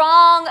probably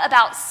wrong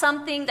about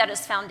something that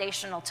is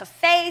foundational to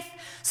faith.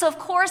 So, of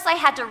course, I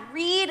had to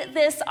read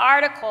this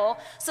article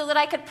so that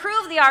I could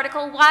prove the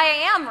article why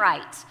I am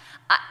right.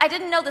 I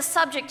didn't know the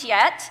subject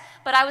yet,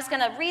 but I was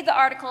going to read the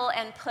article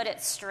and put it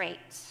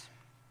straight.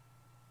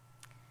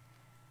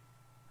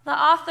 The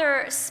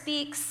author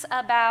speaks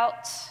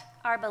about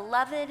our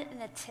beloved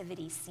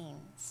nativity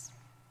scenes,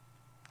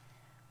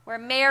 where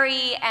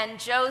Mary and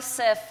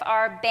Joseph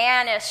are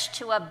banished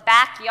to a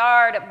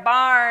backyard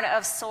barn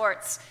of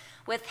sorts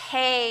with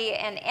hay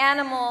and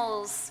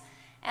animals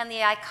and the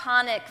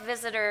iconic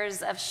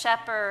visitors of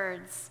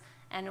shepherds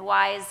and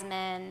wise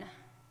men.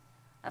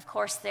 Of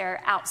course,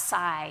 they're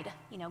outside,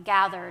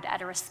 gathered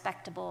at a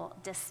respectable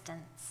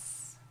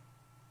distance.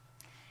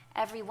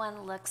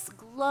 Everyone looks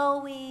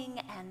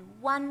glowing and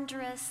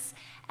wondrous,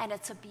 and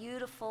it's a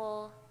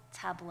beautiful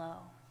tableau.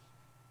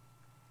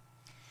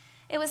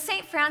 It was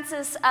St.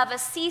 Francis of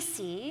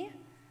Assisi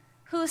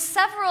who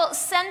several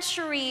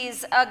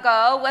centuries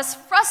ago was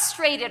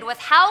frustrated with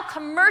how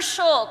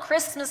commercial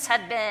Christmas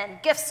had been,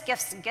 gifts,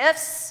 gifts,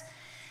 gifts,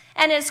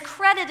 and is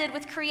credited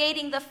with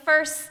creating the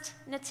first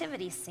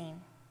nativity scene.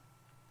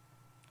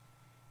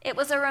 It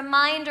was a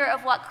reminder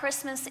of what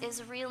Christmas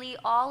is really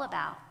all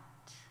about.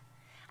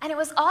 And it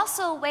was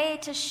also a way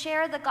to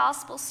share the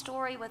gospel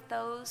story with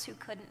those who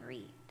couldn't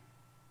read.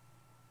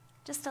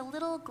 Just a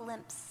little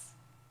glimpse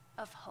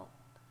of hope.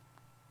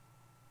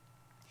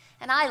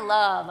 And I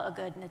love a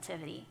good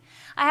nativity.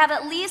 I have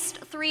at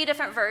least 3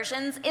 different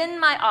versions in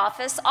my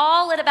office,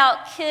 all at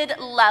about kid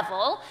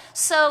level.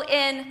 So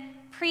in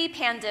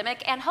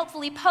pre-pandemic and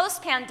hopefully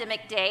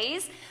post-pandemic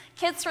days,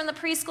 kids from the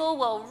preschool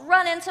will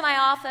run into my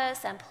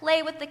office and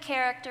play with the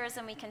characters,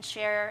 and we can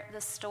share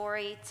the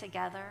story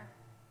together.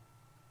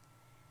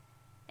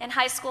 In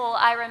high school,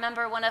 I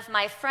remember one of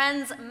my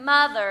friend's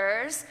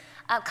mothers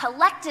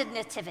collected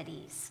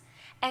nativities.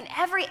 And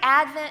every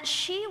Advent,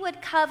 she would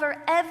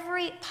cover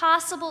every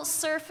possible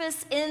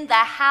surface in the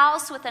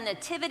house with a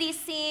nativity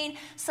scene.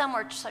 Some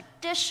were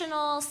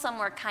traditional, some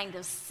were kind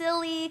of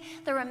silly.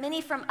 There were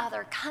many from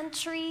other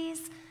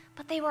countries,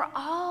 but they were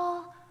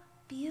all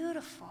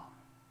beautiful.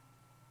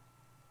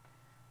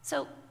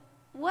 So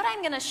what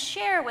I'm going to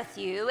share with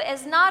you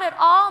is not at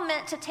all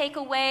meant to take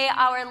away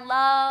our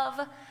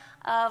love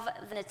of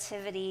the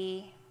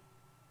nativity.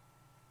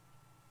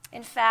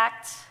 In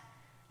fact,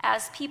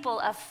 as people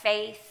of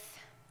faith,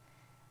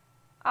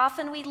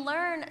 often we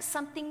learn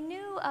something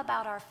new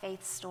about our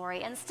faith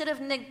story. Instead of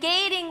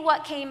negating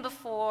what came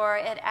before,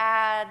 it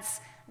adds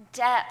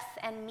depth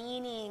and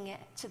meaning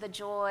to the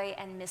joy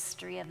and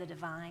mystery of the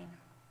divine.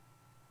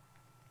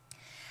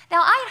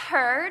 Now, I'd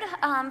heard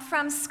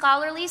from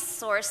scholarly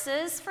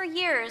sources for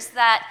years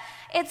that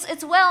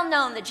it's well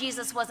known that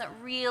Jesus wasn't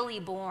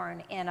really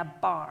born in a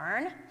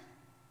barn,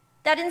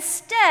 that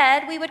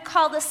instead we would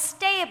call the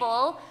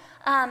stable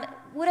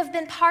would have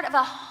been part of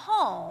a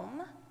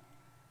home.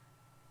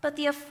 But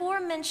the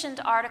aforementioned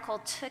article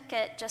took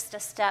it just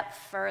a step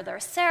further.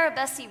 Sarah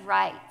Bessey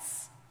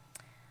writes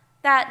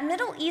that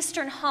Middle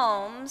Eastern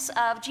homes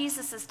of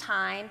Jesus'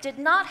 time did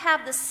not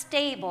have the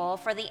stable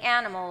for the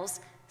animals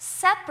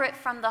separate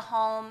from the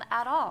home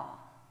at all.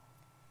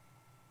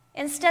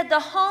 Instead, the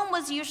home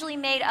was usually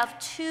made of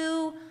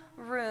 2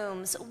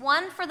 rooms,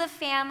 one for the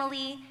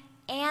family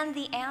and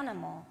the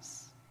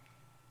animals,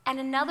 and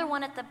another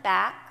one at the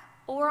back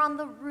or on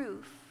the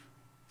roof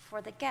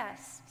for the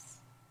guests.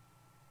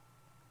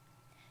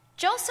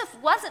 Joseph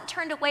wasn't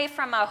turned away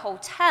from a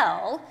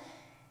hotel.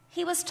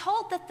 He was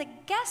told that the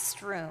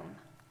guest room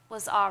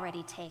was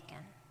already taken.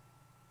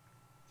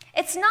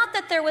 It's not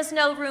that there was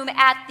no room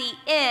at the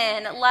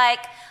inn,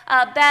 like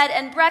a bed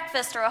and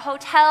breakfast or a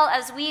hotel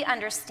as we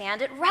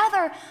understand it.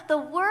 Rather, the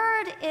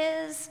word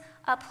is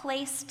a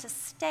place to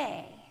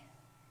stay,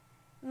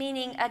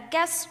 meaning a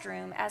guest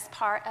room as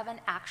part of an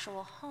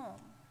actual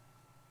home.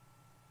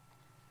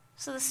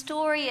 So the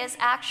story is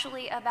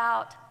actually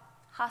about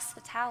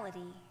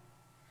hospitality.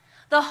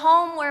 The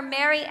home where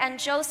Mary and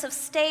Joseph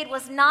stayed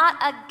was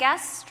not a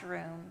guest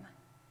room,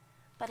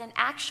 but an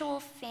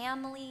actual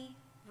family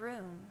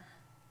room.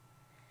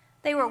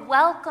 They were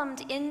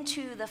welcomed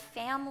into the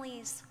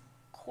family's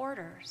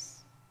quarters.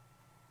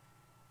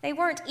 They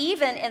weren't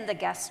even in the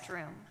guest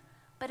room,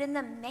 but in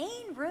the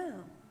main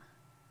room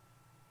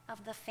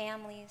of the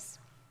family's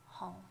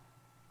home.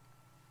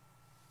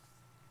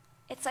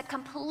 It's a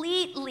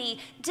completely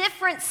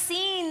different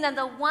scene than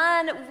the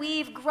one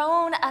we've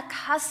grown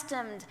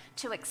accustomed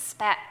to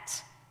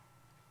expect.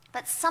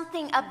 But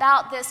something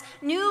about this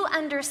new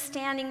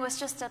understanding was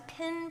just a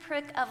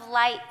pinprick of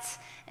light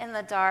in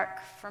the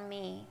dark for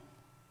me.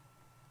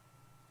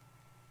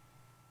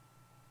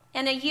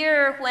 In a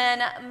year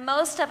when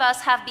most of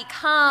us have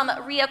become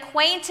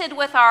reacquainted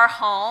with our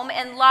home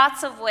in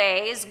lots of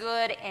ways,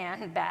 good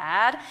and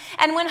bad,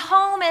 and when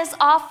home is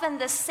often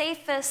the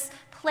safest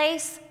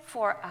place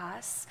for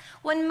us,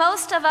 when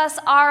most of us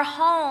are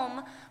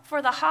home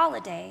for the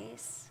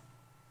holidays,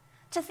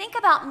 To think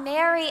about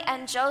Mary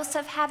and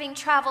Joseph having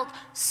traveled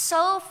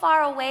so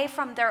far away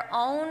from their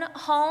own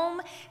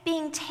home,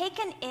 being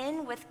taken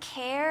in with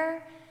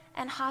care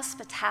and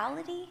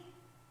hospitality,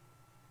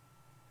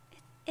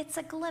 it's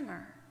a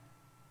glimmer.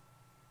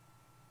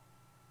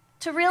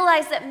 To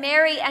realize that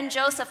Mary and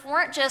Joseph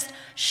weren't just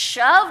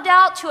shoved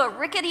out to a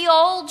rickety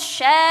old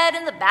shed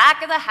in the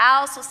back of the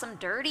house with some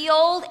dirty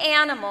old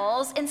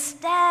animals.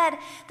 Instead,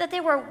 that they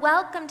were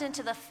welcomed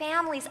into the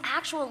family's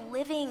actual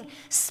living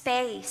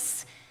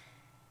space.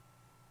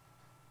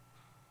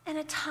 In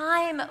a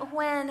time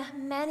when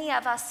many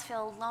of us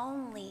feel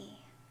lonely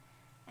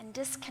and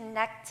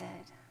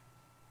disconnected,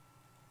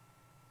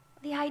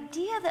 the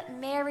idea that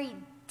Mary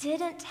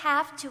didn't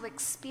have to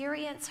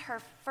experience her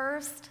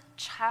first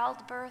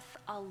childbirth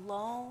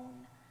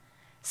alone,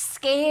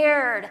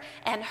 scared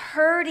and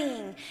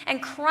hurting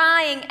and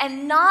crying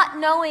and not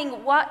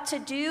knowing what to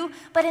do,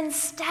 but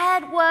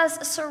instead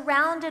was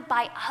surrounded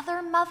by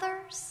other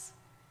mothers,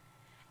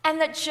 and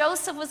that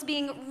Joseph was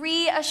being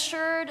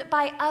reassured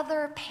by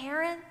other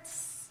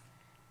parents,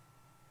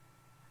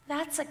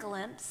 that's a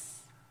glimpse.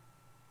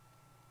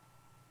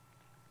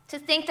 To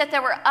think that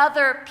there were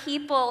other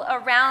people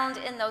around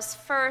in those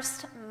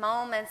first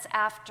moments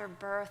after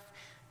birth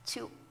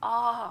to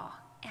awe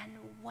and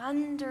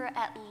wonder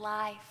at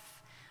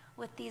life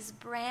with these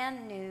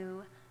brand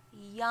new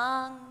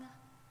young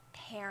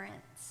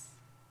parents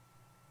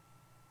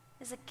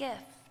is a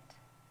gift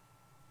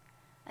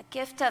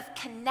of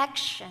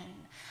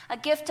connection, a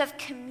gift of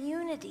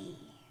community,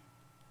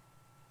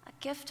 a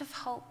gift of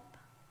hope.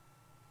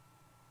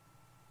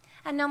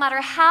 And no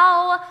matter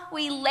how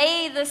we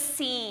lay the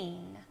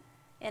scene,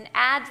 in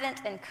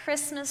Advent and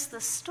Christmas, the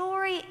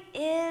story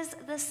is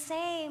the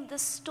same. The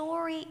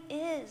story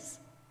is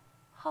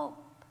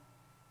hope.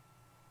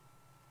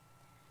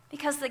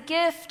 Because the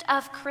gift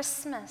of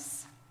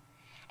Christmas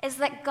is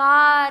that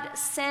God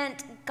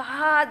sent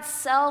God's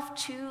self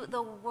to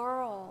the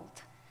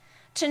world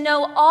to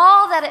know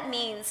all that it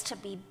means to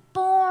be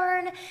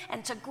born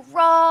and to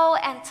grow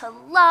and to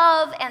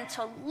love and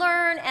to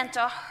learn and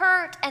to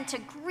hurt and to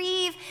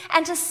grieve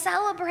and to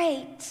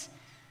celebrate.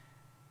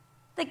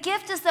 The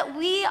gift is that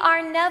we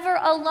are never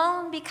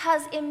alone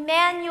because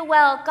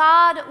Emmanuel,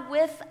 God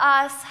with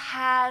us,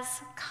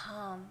 has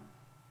come.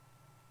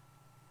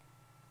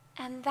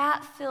 And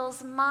that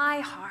fills my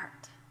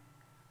heart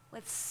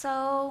with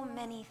so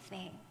many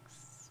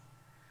things: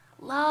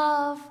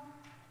 love,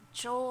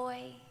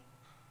 joy,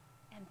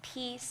 and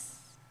peace,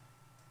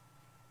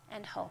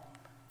 and hope.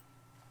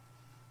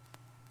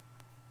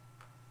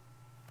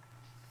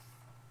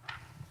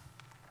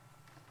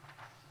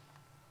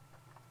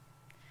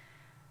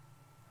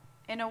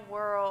 In a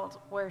world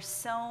where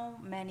so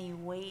many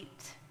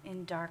wait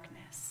in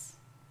darkness,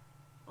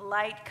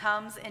 light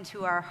comes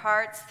into our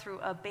hearts through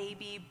a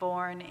baby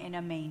born in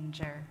a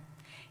manger.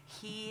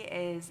 He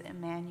is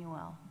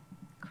Emmanuel,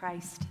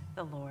 Christ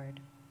the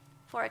Lord.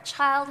 For a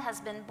child has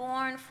been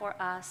born for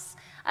us,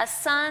 a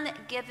son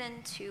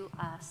given to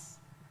us.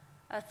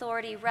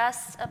 Authority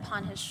rests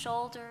upon his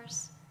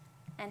shoulders,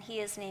 and he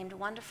is named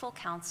Wonderful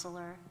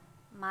Counselor,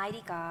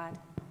 Mighty God,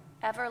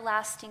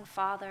 Everlasting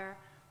Father,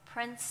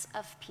 Prince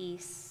of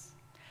Peace.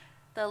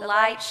 The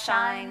light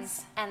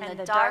shines, and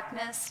the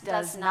darkness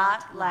does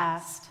not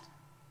last.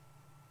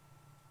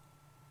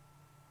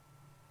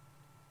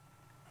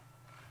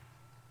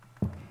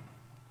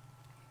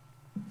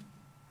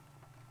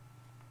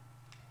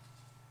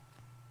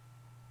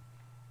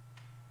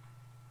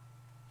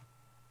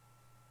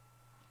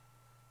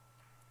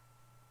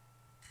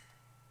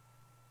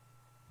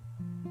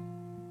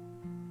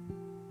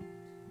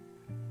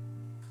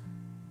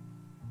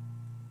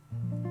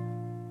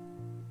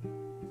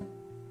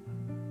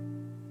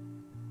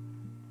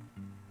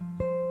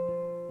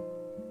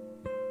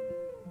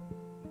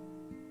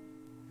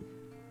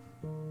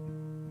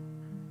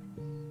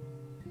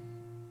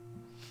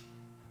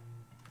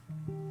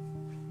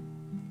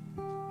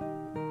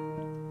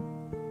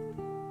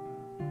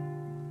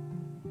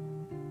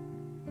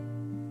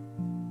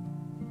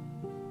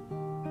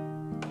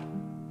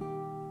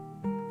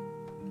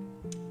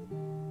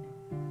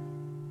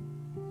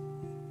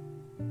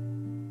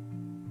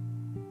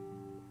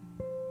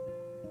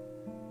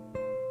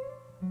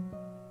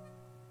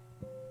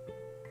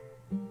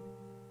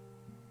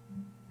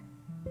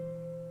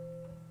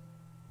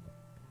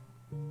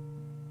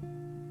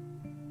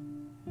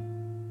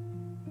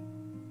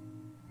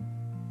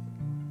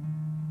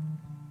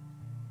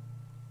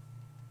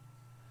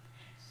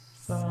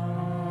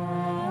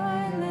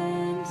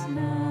 Silent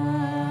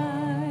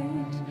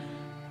night,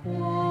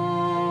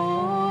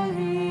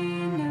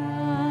 holy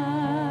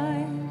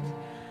night,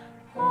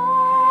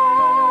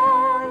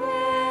 all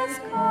is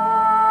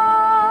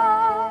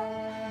calm,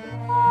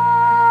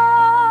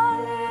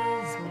 all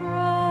is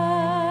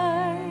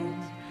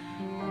bright,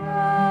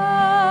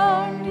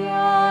 round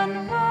yon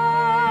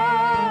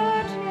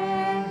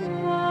virgin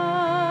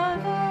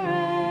mother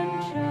and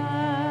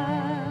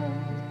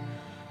child.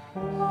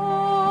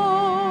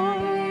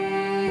 Holy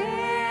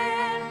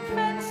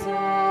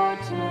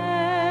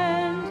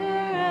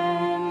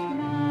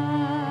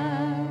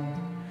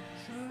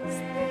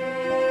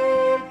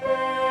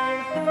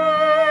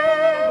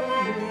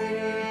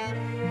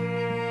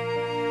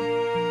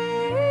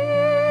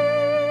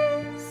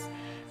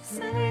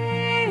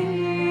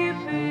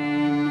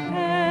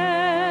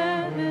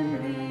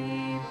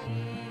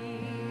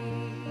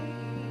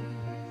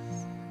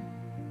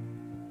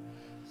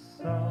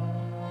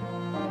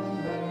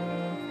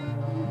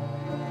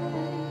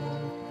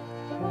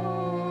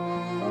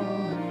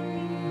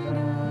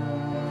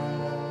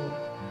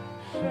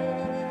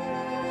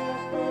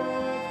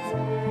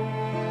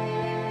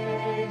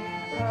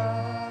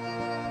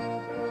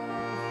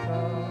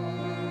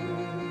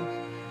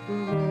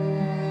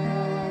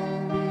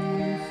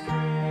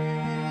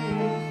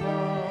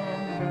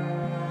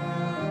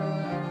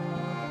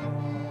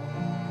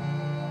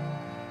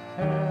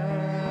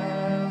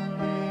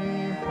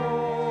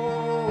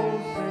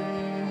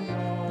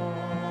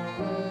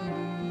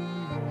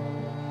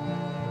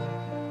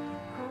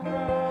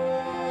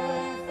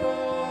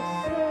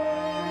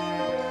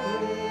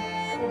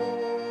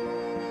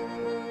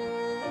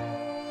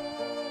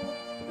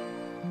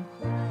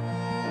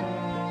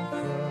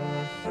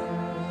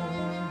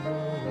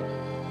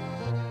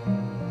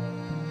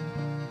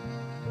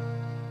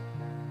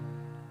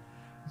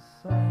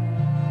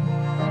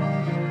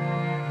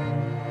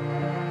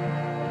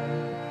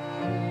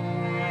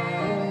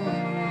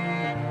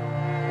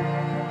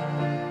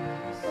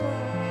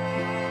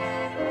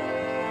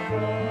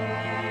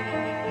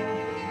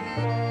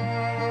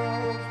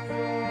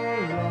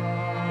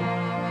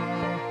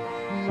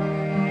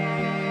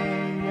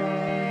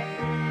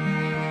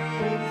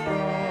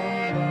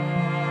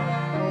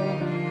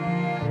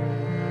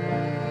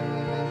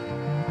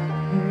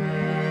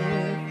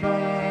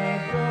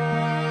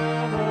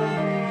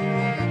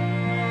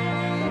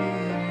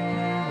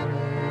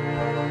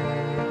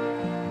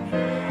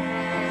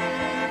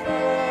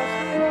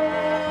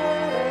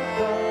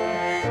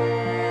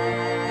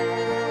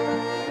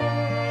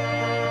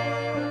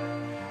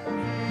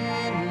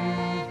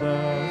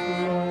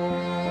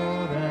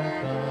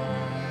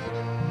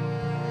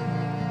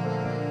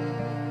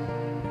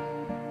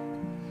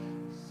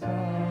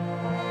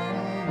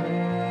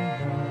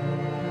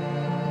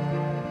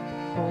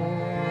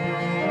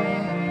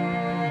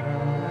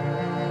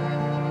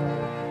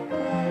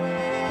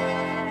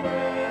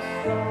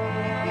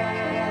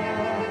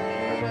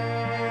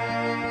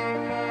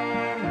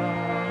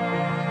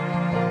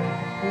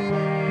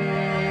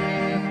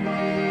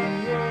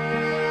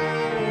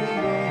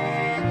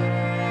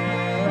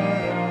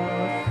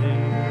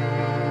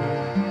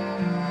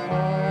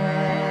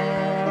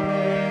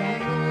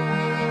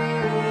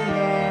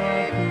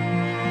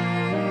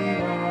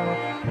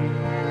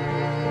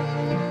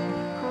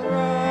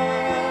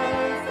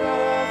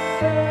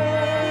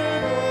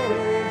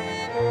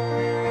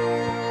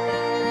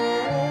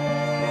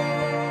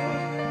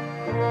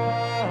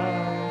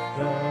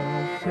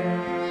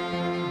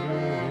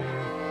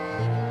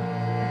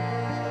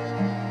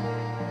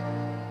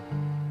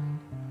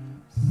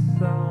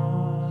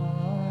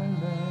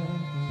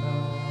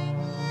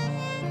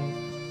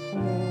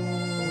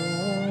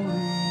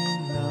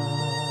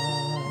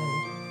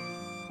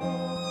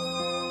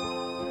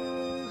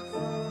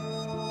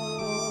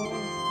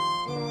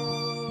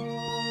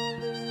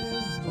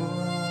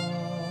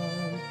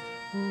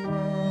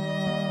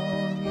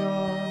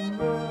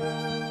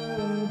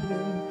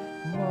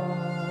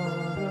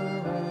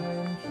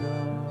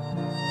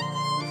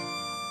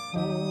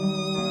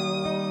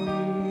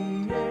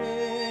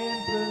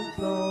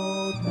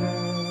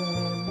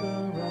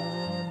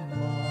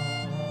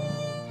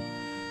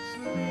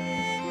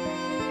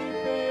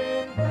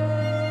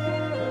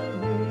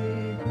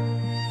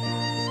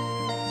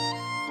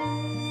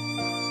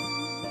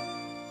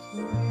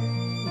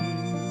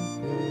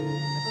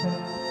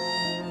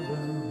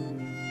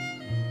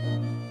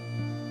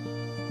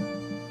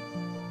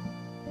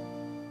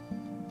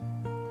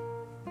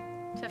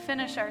To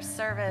finish our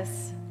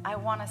service, I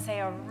want to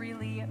say a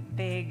really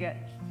big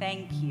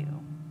thank you.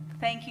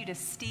 Thank you to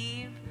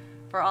Steve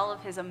for all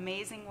of his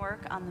amazing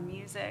work on the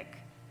music.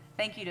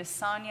 Thank you to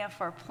Sonia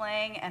for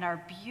playing, and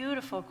our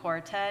beautiful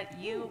quartet.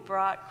 You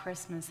brought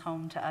Christmas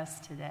home to us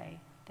today.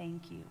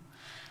 Thank you.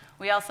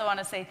 We also want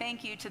to say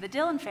thank you to the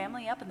Dillon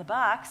family up in the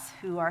box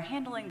who are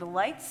handling the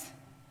lights.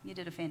 You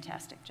did a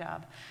fantastic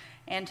job.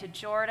 And to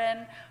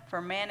Jordan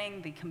for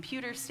manning the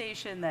computer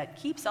station that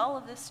keeps all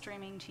of this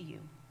streaming to you.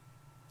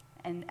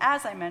 And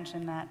as I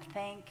mentioned that,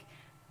 thank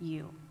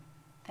you.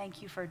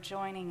 Thank you for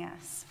joining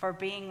us, for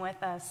being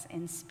with us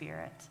in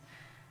spirit.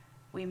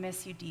 We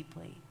miss you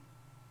deeply.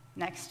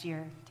 Next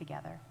year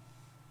together.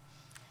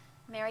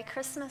 Merry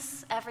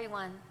Christmas,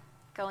 everyone.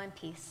 Go in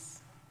peace.